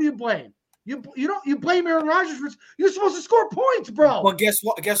it. Who do you blame? You blame Aaron Rodgers for you're supposed to score points, bro. Well, guess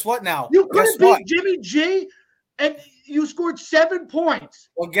what? Guess what now? You couldn't beat Jimmy G, and you scored 7 points.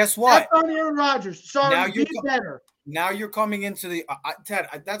 Well, guess what? That's on Aaron Rodgers. Sorry, now be better. Now you're coming into the Ted.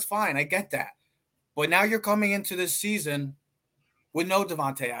 That's fine. I get that, but now you're coming into this season with no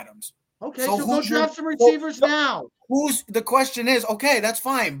Devontae Adams. Okay, so go draft some receivers now. The question is, okay, that's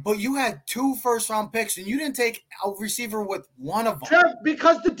fine, but you had 2 first-round picks, and you didn't take a receiver with one of them. Sure,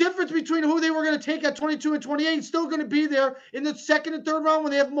 because the difference between who they were going to take at 22 and 28 is still going to be there in the second and third round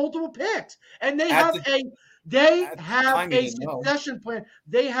when they have multiple picks. And they have a succession plan.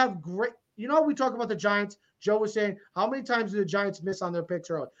 They have great – we talk about the Giants. Joe was saying, how many times do the Giants miss on their picks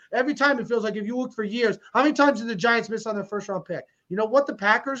early? Every time it feels like if you look for years, how many times did the Giants miss on their first-round pick? You know what the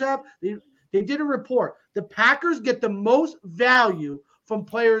Packers have? They did a report. The Packers get the most value from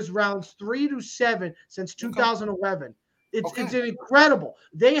players rounds 3 to 7 since 2011. It's incredible.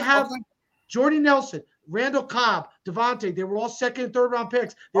 They have Jordy Nelson, Randall Cobb, Devontae. They were all second and third round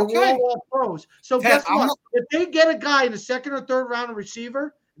picks. They were all pros. So guess what? If they get a guy in the second or third round, a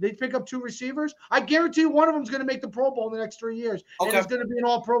receiver, they pick up 2 receivers, I guarantee one of them is going to make the Pro Bowl in the next 3 years. And it's going to be an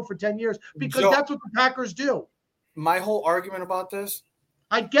all-pro for 10 years because that's what the Packers do. My whole argument about this.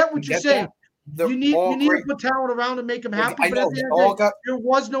 I get what you're saying. You need to put talent around and make them happy. But at the end of the day, there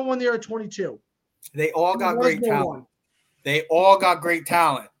was no one there at 22. They all got great talent. They all got great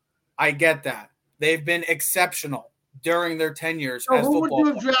talent. I get that. They've been exceptional during their tenures as football. Who would you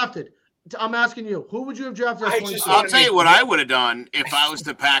have drafted? I'm asking you. Who would you have drafted? I'll tell you what I would have done if I was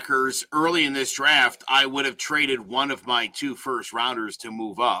the Packers early in this draft. I would have traded one of my 2 first-rounders to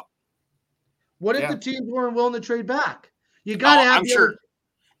move up. What if the teams weren't willing to trade back? You got to have. I'm sure.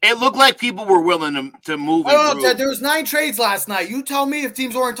 It looked like people were willing to move. There was 9 trades last night. You tell me if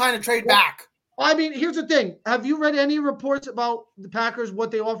teams weren't trying to trade back. I mean, here's the thing. Have you read any reports about the Packers,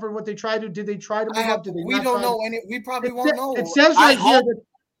 what they offered, what they tried to do? Did they try to move up? We don't know any. We probably won't know. It says right here that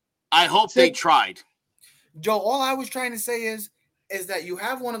I hope they tried. Joe, all I was trying to say is that you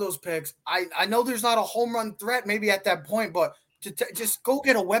have one of those picks. I know there's not a home run threat maybe at that point, but to just go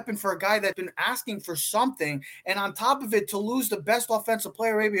get a weapon for a guy that's been asking for something, and on top of it, to lose the best offensive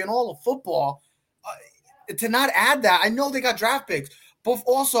player maybe in all of football, to not add that. I know they got draft picks, but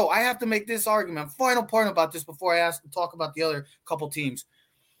also I have to make this argument. Final point about this before I talk about the other couple teams.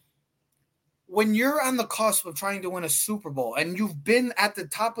 When you're on the cusp of trying to win a Super Bowl and you've been at the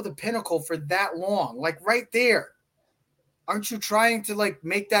top of the pinnacle for that long, like right there, aren't you trying to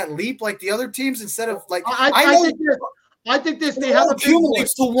make that leap like the other teams instead of I think they have a big board.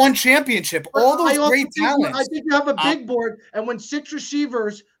 To one championship. All those great talents. I think you have a big board, and when 6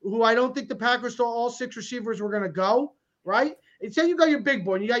 receivers, who I don't think the Packers thought all 6 receivers were going to go, right? And say you got your big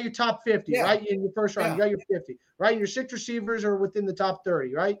board, and you got your top 50, right? In your first round, you got your 50, right? And your 6 receivers are within the top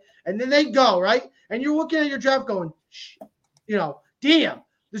 30, right? And then they go, right? And you're looking at your draft going, damn,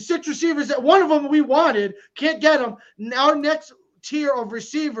 the 6 receivers that one of them we wanted can't get them. Our next tier of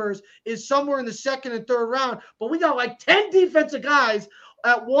receivers is somewhere in the second and third round, but we got 10 defensive guys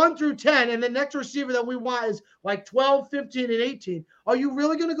at 1 through 10, and the next receiver that we want is 12, 15, and 18. Are you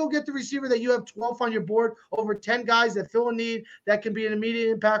really going to go get the receiver that you have 12 on your board over 10 guys that fill a need that can be an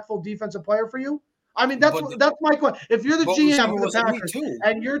immediate impactful defensive player for you? I mean, that's my question. If you're the GM of the Packers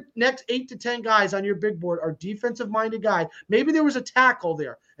and your next 8 to 10 guys on your big board are defensive-minded guys, maybe there was a tackle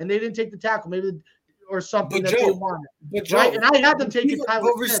there, and they didn't take the tackle, or something that they wanted. Right? And I had them taking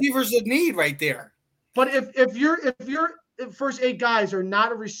Tyler Smith. Receivers of need right there. But if you're first 8 guys are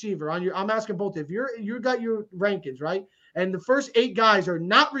not a receiver on your, I'm asking both. If you got your rankings, right? And the first 8 guys are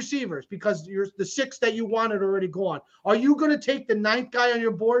not receivers because you're the 6 that you wanted already gone. Are you going to take the 9th guy on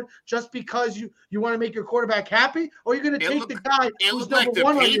your board just because you want to make your quarterback happy? Or are you going to take the guy who's number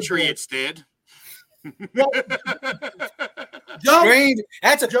one on your board? Patriots did. Well, strange.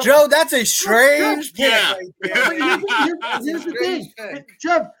 Joe. That's a strange pick. Yeah. Right here's the thing,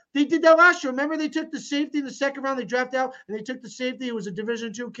 Jeff. They did that last year. Remember, they took the safety in the second round. They drafted out, and they took the safety. It was a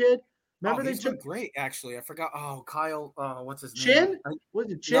Division II kid. Remember, they took great. Actually, I forgot. Oh, Kyle. What's his Chin? name? Was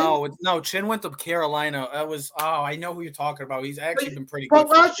it Chin? No. Chin went to Carolina. That was. Oh, I know who you're talking about. He's actually been pretty good. But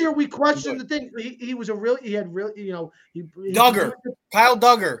last year we questioned the thing. He was a real. He had real. You know, Duggar. Kyle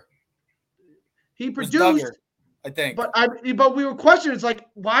Duggar. He produced. Duggar, I think. But we were questioning. It's like,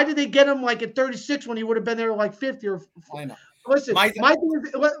 why did they get him like at 36 when he would have been there like 50 or? I know. Listen, my thing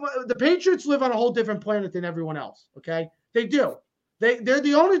is, the Patriots live on a whole different planet than everyone else. Okay, they do. They're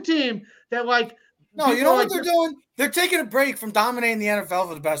the only team that like. No, you know what they're doing? They're taking a break from dominating the NFL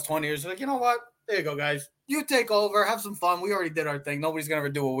for the past 20 years. They're like, you know what? There you go, guys. You take over, have some fun. We already did our thing. Nobody's gonna ever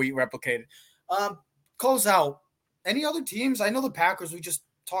do what we replicated. Close out. Any other teams? I know the Packers. We just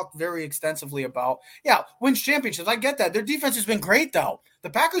talked very extensively about. Yeah, wins championships. I get that. Their defense has been great, though. The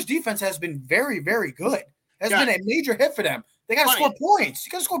Packers' defense has been very, very good. Has been a major hit for them. They got to score points.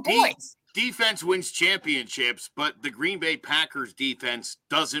 You got to score points. Defense wins championships, but the Green Bay Packers defense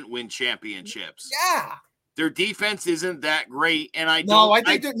doesn't win championships. Yeah. Their defense isn't that great, and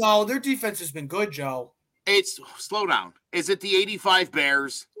their defense has been good, Joe. It's slow down. Is it the 85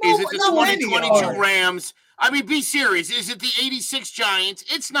 Bears? Is it the 2022 Rams? I mean, be serious. Is it the 86 Giants?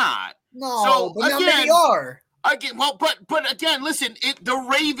 It's not. No, so but again, they are. Again, well, but again, listen, the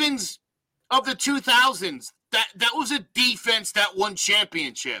Ravens of the 2000s. That was a defense that won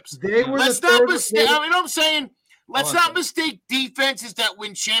championships. They were let's not mistake. I mean, I'm saying let's not mistake defenses that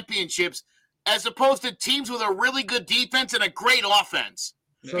win championships as opposed to teams with a really good defense and a great offense.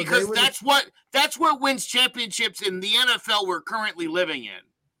 So because that's what wins championships in the NFL we're currently living in.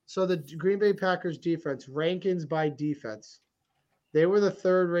 So the Green Bay Packers defense rankings by defense. They were the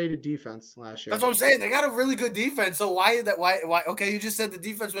 3rd-rated defense last year. That's what I'm saying. They got a really good defense. So why? Okay, you just said the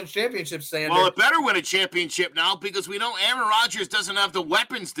defense wins championships, Sander. Well, it better win a championship now because we know Aaron Rodgers doesn't have the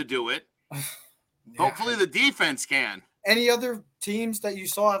weapons to do it. Hopefully the defense can. Any other teams that you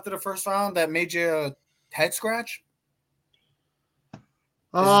saw after the first round that made you head scratch?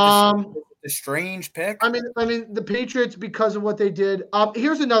 The strange pick. I mean, the Patriots because of what they did.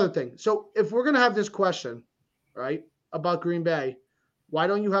 Here's another thing. So if we're gonna have this question, right, about Green Bay, why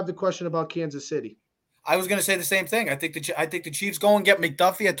don't you have the question about Kansas City? I was going to say the same thing. I think the Chiefs go and get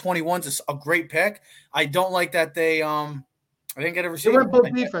McDuffie at 21 is a great pick. I don't like that they I didn't get a receiver. They went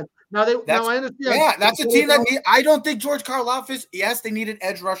both defense. Now I understand. Yeah, that's a team that I don't think George Karlaftis. Yes, they needed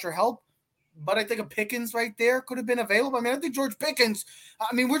edge rusher help, but I think a Pickens right there could have been available. I mean, I think George Pickens.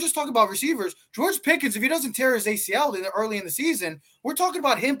 I mean, we're just talking about receivers. George Pickens, if he doesn't tear his ACL early in the season, we're talking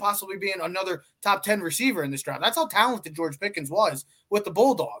about him possibly being another top 10 receiver in this draft. That's how talented George Pickens was with the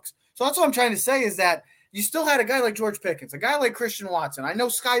Bulldogs. So that's what I'm trying to say is that you still had a guy like George Pickens, a guy like Christian Watson. I know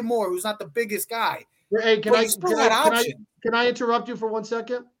Sky Moore, who's not the biggest guy. Hey, can I interrupt you for 1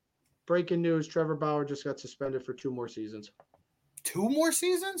 second? Breaking news: Trevor Bauer just got suspended for 2 more seasons. 2 more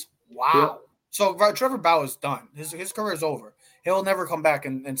seasons? Wow. Yep. So Trevor Bauer's done. His career is over. He'll never come back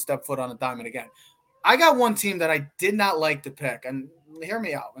and step foot on a diamond again. I got one team that I did not like to pick, and hear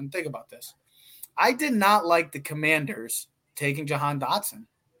me out and think about this. I did not like the Commanders taking Jahan Dotson.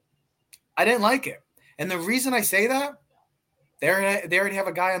 I didn't like it. And the reason I say that, they already have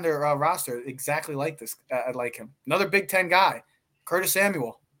a guy on their roster exactly like this. I like him. Another Big Ten guy, Curtis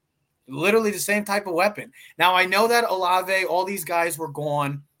Samuel. Literally the same type of weapon. Now, I know that Olave, all these guys were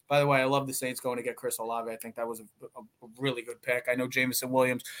gone. By the way, I love the Saints going to get Chris Olave. I think that was a really good pick. I know Jameson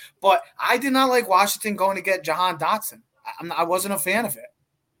Williams. But I did not like Washington going to get Jahan Dotson. I wasn't a fan of it.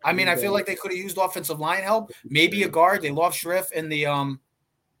 I mean, I feel like they could have used offensive line help, maybe a guard. They lost Schriff in the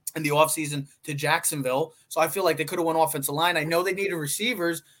offseason to Jacksonville. So I feel like they could have won offensive line. I know they needed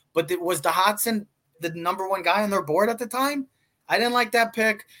receivers, but was Dotson the number 1 guy on their board at the time? I didn't like that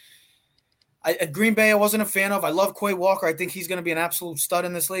pick. At Green Bay, I wasn't a fan of. I love Quay Walker. I think he's going to be an absolute stud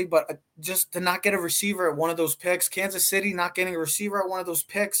in this league. But just to not get a receiver at one of those picks, Kansas City not getting a receiver at one of those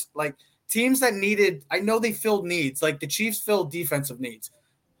picks, like teams that needed, I know they filled needs. Like the Chiefs filled defensive needs.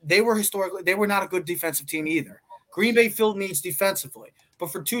 They were not a good defensive team either. Green Bay filled needs defensively.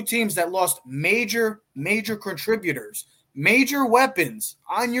 But for 2 teams that lost major contributors, major weapons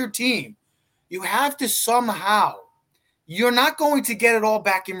on your team, you have to somehow – you're not going to get it all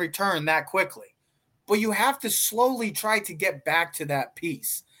back in return that quickly. but you have to slowly try to get back to that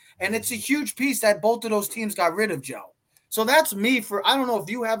piece. And it's a huge piece that both of those teams got rid of, Joe. So that's me for, I don't know if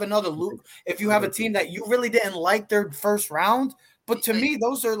you have another loop, if you have a team that you really didn't like their first round, but to me,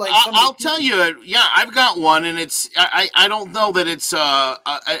 those are like, I'll tell you, yeah, I've got one, and it's, I don't know that it's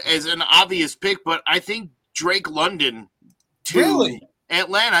as an obvious pick, but I think Drake London to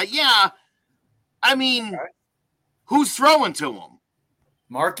Atlanta. Yeah. I mean, who's throwing to him?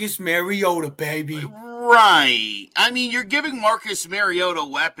 Marcus Mariota, baby. Right. I mean, you're giving Marcus Mariota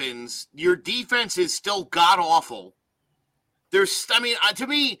weapons. Your defense is still god-awful. To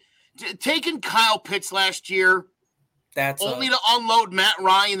me, taking Kyle Pitts last year, that's only to unload Matt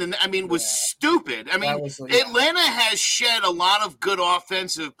Ryan, was stupid. Atlanta has shed a lot of good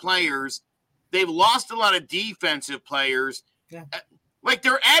offensive players. They've lost a lot of defensive players. Yeah. Like,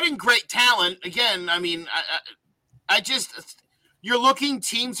 they're adding great talent. Again, you're looking,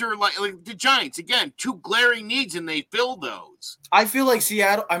 teams are like the Giants, again, two glaring needs, and they fill those. I feel like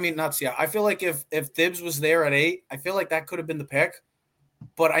not Seattle. I feel like if Thibs was there at 8, I feel like that could have been the pick.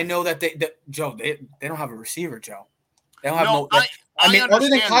 But I know that they don't have a receiver, Joe. They don't have other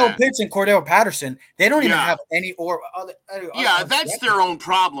than Kyle Pitts and Cordell Patterson, they don't even have any that's their own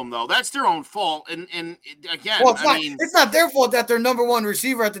problem, though. That's their own fault. And again, it's not their fault that their number one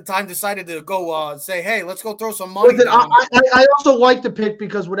receiver at the time decided to go say, hey, let's go throw some money. Listen, I also like the pick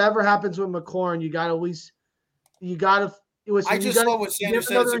because whatever happens with McLaurin, you got to. I just saw what Sanders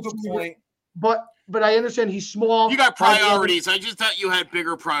said. It's a good point. But I understand he's small. You got priorities. I just thought you had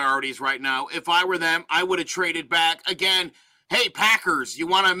bigger priorities right now. If I were them, I would have traded back again. Hey, Packers, you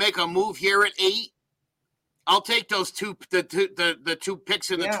want to make a move here at 8? I'll take those two two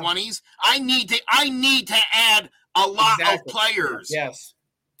picks in the 20s. I need to add a lot of players. Yes.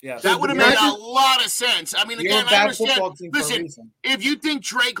 That would have made a lot of sense. I understand. Listen, if you think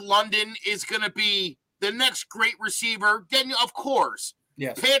Drake London is going to be the next great receiver, then of course.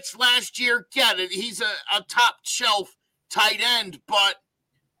 Yes. Pitts last year, he's a top shelf tight end, but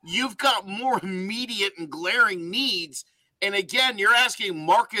you've got more immediate and glaring needs. And again, you're asking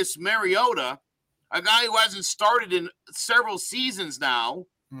Marcus Mariota, a guy who hasn't started in several seasons now.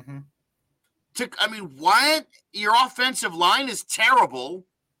 Mm-hmm. What? Your offensive line is terrible.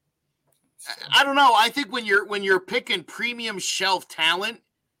 I don't know. I think when you're picking premium shelf talent,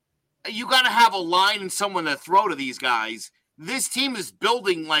 you got to have a line and someone to throw to these guys. This team is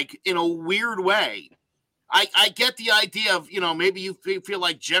building like in a weird way. I get the idea of, maybe you feel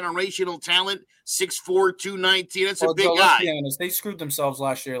like generational talent, 6'4", 219. That's a big guy. Let's be honest. They screwed themselves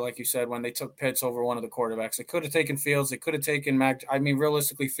last year, like you said, when they took Pitts over one of the quarterbacks. They could have taken Fields. They could have taken Mac.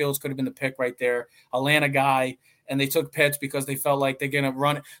 Realistically, Fields could have been the pick right there. Atlanta guy. And they took Pitts because they felt like they're going to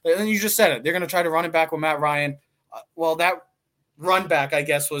run it. And you just said it. They're going to try to run it back with Matt Ryan. That run back, I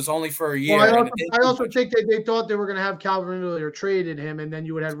guess, was only for a year. Well, I also think that they thought they were going to have Calvin Ridley or traded him, and then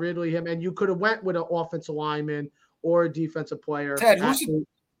you would have Ridley him, and you could have went with an offensive lineman or a defensive player. Ted, who's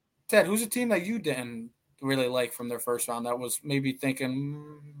a team that you didn't really like from their first round that was maybe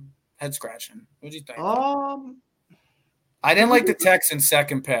thinking head scratching? What do you think? I didn't like the Texans'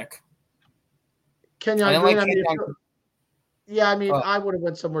 second pick. Kenyon Green. I would have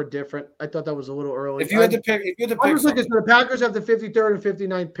went somewhere different. I thought that was a little early. If you had to pick, I was looking, so the Packers have the 53rd and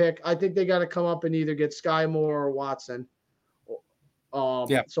 59th pick. I think they got to come up and either get Sky Moore or Watson.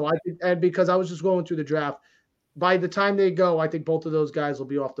 So I think, and because I was just going through the draft, by the time they go, I think both of those guys will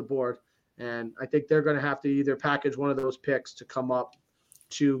be off the board, and I think they're going to have to either package one of those picks to come up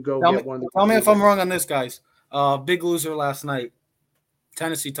to go get one. Tell me if I'm wrong on this, guys. Big loser last night,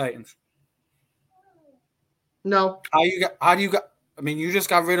 Tennessee Titans. No. How do you got? You just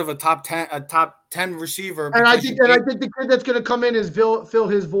got rid of a top 10 receiver. And I think the kid that's going to come in is fill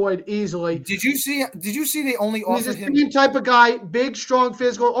his void easily. Did you see they only offered him? He's the same type of guy, big, strong,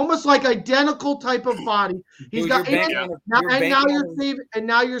 physical, almost like identical type of body. He's got now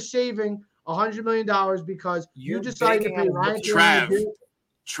you're saving $100 million because you decided to pay Ryan.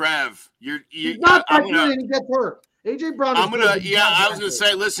 Trev, you're not that good and he gets hurt. AJ Brown. I was gonna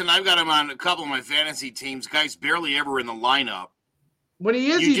say, listen, I've got him on a couple of my fantasy teams. Guy's barely ever in the lineup. When he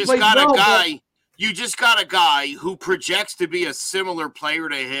is, you just got a guy who projects to be a similar player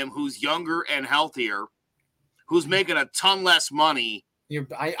to him, who's younger and healthier, who's making a ton less money.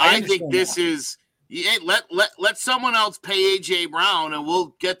 I think this is let someone else pay AJ Brown, and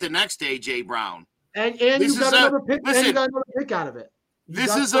we'll get the next AJ Brown. And you got another pick. And you got another pick out of it.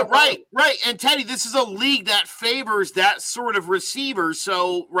 This is right. And Teddy, this is a league that favors that sort of receiver.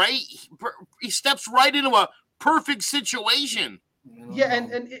 So, he steps right into a perfect situation. Yeah,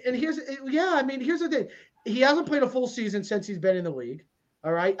 and here's the thing. He hasn't played a full season since he's been in the league.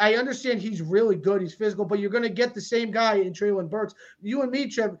 All right. I understand he's really good. He's physical, but you're going to get the same guy in Treylon Burks. You and me,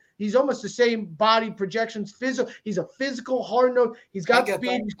 Trev, he's almost the same body projections. Physical. He's a physical, hard nose. He's got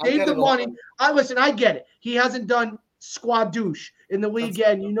speed. He saved the money. I get it. He hasn't done squad douche in the league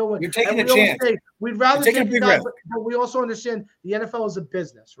yet. And you know what? You're taking a chance. We'd rather take a guy, but we also understand the NFL is a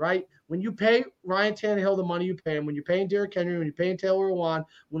business, right? When you pay Ryan Tannehill the money you pay him, when you're paying Derrick Henry, when you're paying Taylor Lewan,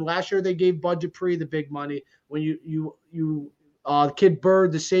 when last year they gave Bud Dupree the big money, when you Kid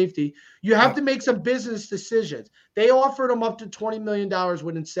Bird, the safety, you have to make some business decisions. They offered him up to $20 million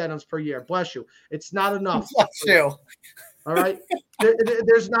with incentives per year. Bless you. It's not enough. Bless you. All right.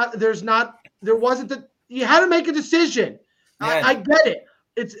 You had to make a decision. Yeah. I get it.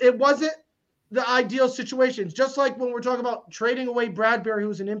 It wasn't the ideal situations. Just like when we're talking about trading away Bradbury,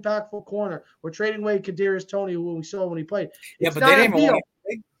 who's an impactful corner, or trading away Kadarius Toney, who we saw when he played. But they didn't want to.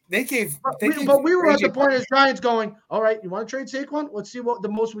 But we were at the point as Giants going, all right, you want to trade Saquon? Let's see what the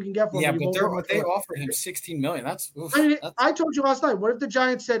most we can get from him. Yeah, but they offered him $16 million. I told you last night, what if the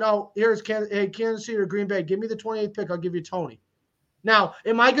Giants said, oh, here's Kansas City or Green Bay, give me the 28th pick, I'll give you Toney. Now,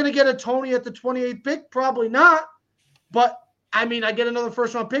 am I going to get a Toney at the 28th pick? Probably not. But, I get another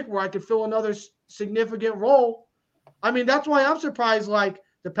first-round pick where I could fill another significant role. That's why I'm surprised, like,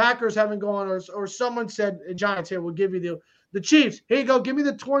 the Packers haven't gone, or someone said, Giants, here, we'll give you the Chiefs, here you go. Give me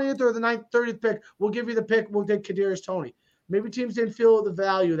the 20th or the 9th, 30th pick. We'll give you the pick. We'll take Kadarius Toney. Maybe teams didn't feel the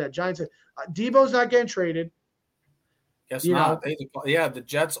value that Giants said. Debo's not getting traded. Guess not. The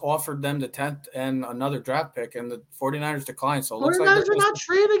Jets offered them the 10th and another draft pick, and the 49ers declined. So 49ers are not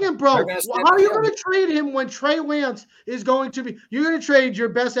trading him, bro. How are you going to trade him when Trey Lance is going to be – you're going to trade your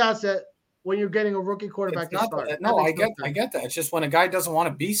best asset when you're getting a rookie quarterback to start. I get that. It's just when a guy doesn't want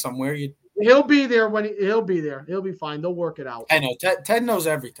to be somewhere, he'll be there he'll be there. He'll be fine. They'll work it out. I know. Ted knows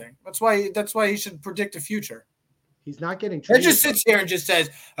everything. That's why he should predict the future. He's not getting traded. He just sits here and just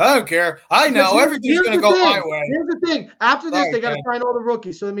says, I don't care. I know everything's going to go my way. Here's the thing. After this, they got to sign all the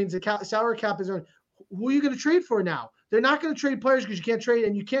rookies. So that means the salary cap is on. Who are you going to trade for now? They're not going to trade players because you can't trade,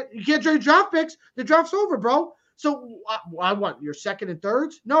 and you can't trade draft picks. The draft's over, bro. So I want your second and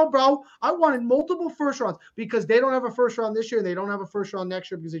thirds? No, bro. I wanted multiple first rounds because they don't have a first round this year. And they don't have a first round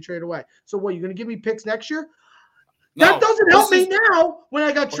next year because they trade away. So what, you're going to give me picks next year? No, that doesn't help me now when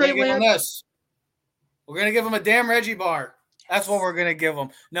I got Trey Lance. We're going to give him a damn Reggie bar. That's what we're going to give him.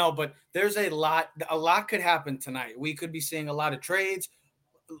 No, but there's a lot could happen tonight. We could be seeing a lot of trades.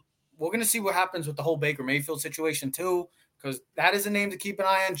 We're going to see what happens with the whole Baker Mayfield situation too, because that is a name to keep an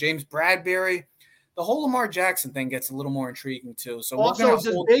eye on. James Bradbury. The whole Lamar Jackson thing gets a little more intriguing too. So also,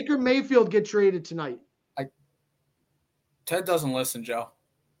 does Baker Mayfield get traded tonight? Ted doesn't listen, Joe.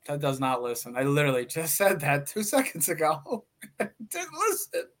 Ted does not listen. I literally just said that 2 seconds ago. Didn't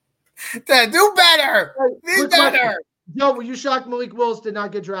listen. Ted, do better. Be better. Joe, were you shocked Malik Willis did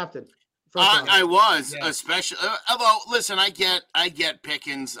not get drafted? I was, especially. Although, listen, I get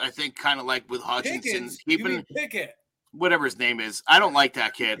Pickens. I think kind of like with Hutchinson, keeping Pickett. Whatever his name is. I don't like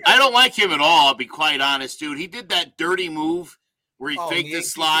that kid. I don't like him at all, I'll be quite honest, dude. He did that dirty move where he faked the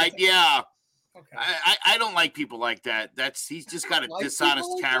slide. Yeah. Okay. I don't like people like that. He's just got a dishonest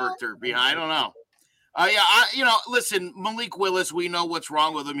character behind. I don't know. Listen, Malik Willis, we know what's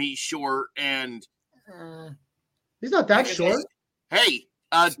wrong with him. He's short and he's not that short. Hey,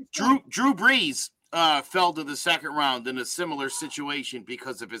 Drew Brees fell to the second round in a similar situation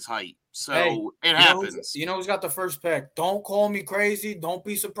because of his height. So it happens. You know who's got the first pick? Don't call me crazy. Don't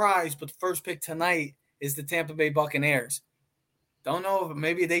be surprised. But the first pick tonight is the Tampa Bay Buccaneers. Don't know if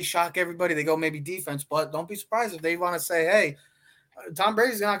maybe they shock everybody. They go maybe defense, but don't be surprised if they want to say, hey, Tom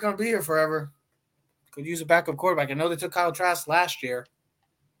Brady's not going to be here forever. Could use a backup quarterback. I know they took Kyle Trask last year,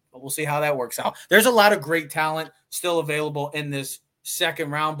 but we'll see how that works out. There's a lot of great talent still available in this second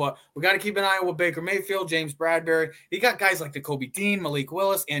round, but we got to keep an eye on what Baker Mayfield, James Bradbury. You got guys like Kobe Dean, Malik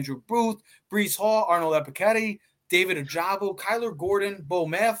Willis, Andrew Booth, Breece Hall, Arnold Epiketti, David Ojabo, Kyler Gordon, Bo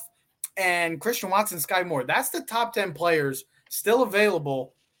Meth, and Christian Watson, Sky Moore. That's the top 10 players still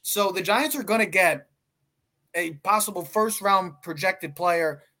available. So the Giants are going to get a possible first-round projected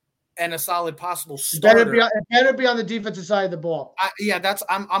player and a solid possible starter. It better be on the defensive side of the ball.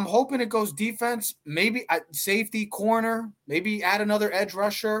 I'm hoping it goes defense, maybe safety, corner, maybe add another edge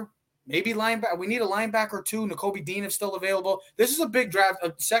rusher, maybe linebacker. We need a linebacker or two. Nakobe Dean is still available. This is a big draft,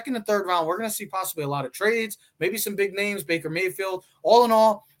 a second and third round. We're going to see possibly a lot of trades, maybe some big names, Baker Mayfield. All in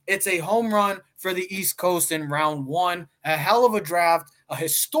all, it's a home run for the East Coast in round one. A hell of a draft, a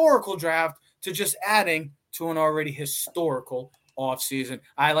historical draft to just adding to an already historical offseason.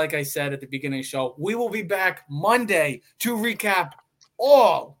 Like I said at the beginning of the show, we will be back Monday to recap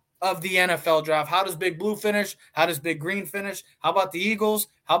all of the NFL draft. How does Big Blue finish? How does Big Green finish? How about the Eagles?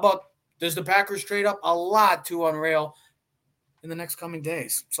 How about does the Packers trade up? A lot to unrail in the next coming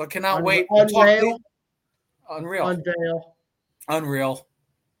days. So I cannot wait. Unreal.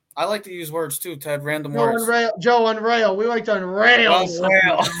 I like to use words too, Ted. Random words. Joe, unreal. We like to unrail.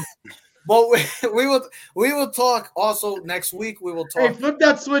 But we will talk also next week. We will talk. Hey, flip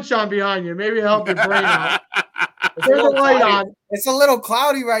that switch on behind you. Maybe it'll help your brain out. Turn the light on. It's a little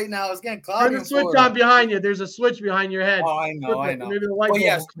cloudy right now. It's getting cloudy. Turn the switch on behind you. There's a switch behind your head. Oh, I know. Maybe the light.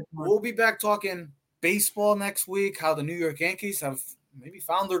 Yes, we'll be back talking baseball next week. How the New York Yankees have maybe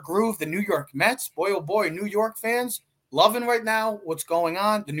found their groove. The New York Mets, boy oh boy, New York fans loving right now what's going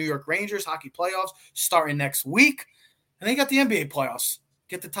on. The New York Rangers hockey playoffs starting next week, and then you got the NBA playoffs.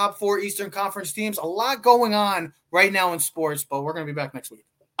 Get the top 4 Eastern Conference teams. A lot going on right now in sports, but we're going to be back next week.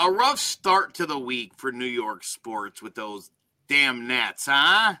 A rough start to the week for New York sports with those damn Nets,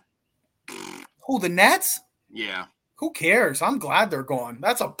 huh? Who, the Nets? Yeah. Who cares? I'm glad they're gone.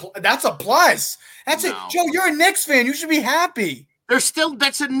 That's a plus. That's it. Joe, you're a Knicks fan. You should be happy.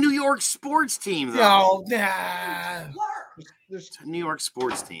 That's a New York sports team, though. No, nah. It's a New York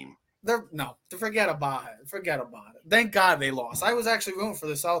sports team. Forget about it. Thank God they lost. I was actually rooting for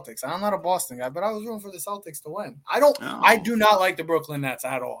the Celtics. I'm not a Boston guy, but I was rooting for the Celtics to win. I do not like the Brooklyn Nets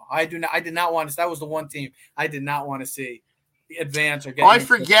at all. I did not want to. That was the one team I did not want to see advance or get. Oh, I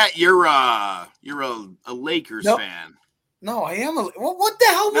forget you're a Lakers fan. No, I am what the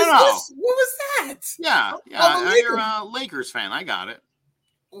hell was this? What was that? Yeah, you're a Lakers fan. I got it.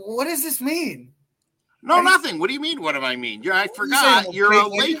 What does this mean? No, nothing. What do you mean? What do I mean? I forgot you're a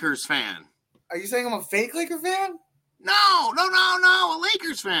Lakers fan. Are you saying I'm a fake Laker fan? No, a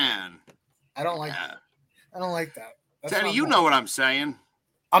Lakers fan. I don't like that. I don't like that. Teddy, you know what I'm saying.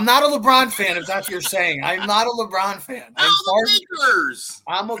 I'm not a LeBron fan, if that's what you're saying. I'm not a LeBron fan. The Lakers.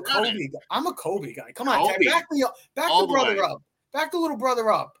 I'm a Kobe guy. I'm a Kobe guy. Come on, Teddy. Back the brother up. Back the little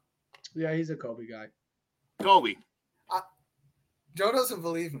brother up. Yeah, he's a Kobe guy. Kobe. Joe doesn't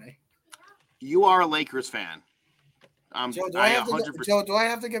believe me. You are a Lakers fan. Joe, do I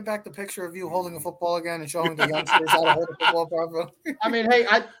have to get back the picture of you holding a football again and showing the youngsters how to hold a football properly? I mean, hey,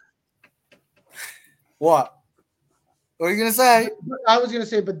 What? What are you going to say? I was going to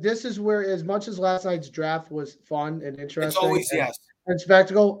say, but this is where, as much as last night's draft was fun and interesting. It's always, yes. And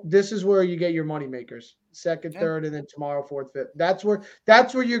spectacle, this is where you get your money makers. Second, third, and then tomorrow, fourth, fifth. That's where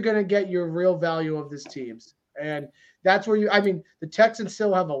you're going to get your real value of this teams. And that's where the Texans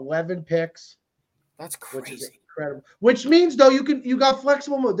still have 11 picks. That's crazy. Which is incredible. Which means, though, you got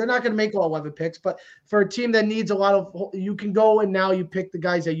flexible move. They're not going to make all 11 picks, but for a team that needs a lot of – you can go and now you pick the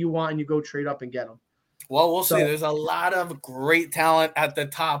guys that you want and you go trade up and get them. Well, we'll see. There's a lot of great talent at the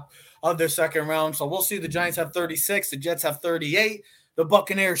top of the second round. So we'll see. The Giants have 36. The Jets have 38. The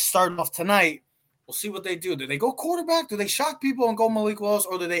Buccaneers starting off tonight. We'll see what they do. Do they go quarterback? Do they shock people and go Malik Willis?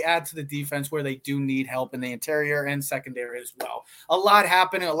 Or do they add to the defense where they do need help in the interior and secondary as well? A lot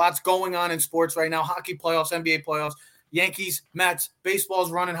happening. A lot's going on in sports right now. Hockey playoffs, NBA playoffs, Yankees, Mets,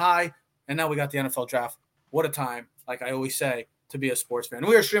 baseball's running high. And now we got the NFL draft. What a time, like I always say, to be a sports fan.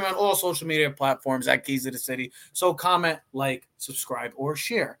 We are streaming on all social media platforms at Keys to the City. So comment, like, subscribe, or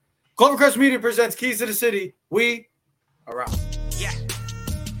share. Clovercrest Media presents Keys to the City. We are out. Yeah.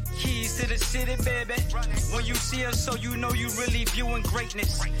 Keys to the city, baby. When you see us, so you know you really viewing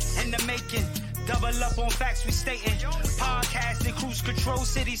greatness in the making. Double up on facts we stating. Podcasting, cruise control,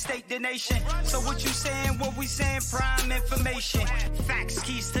 city, state, the nation. So what you saying, what we saying, prime information. Facts,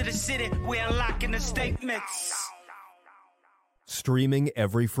 keys to the city, we unlocking the statements. Streaming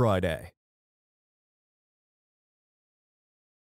every Friday.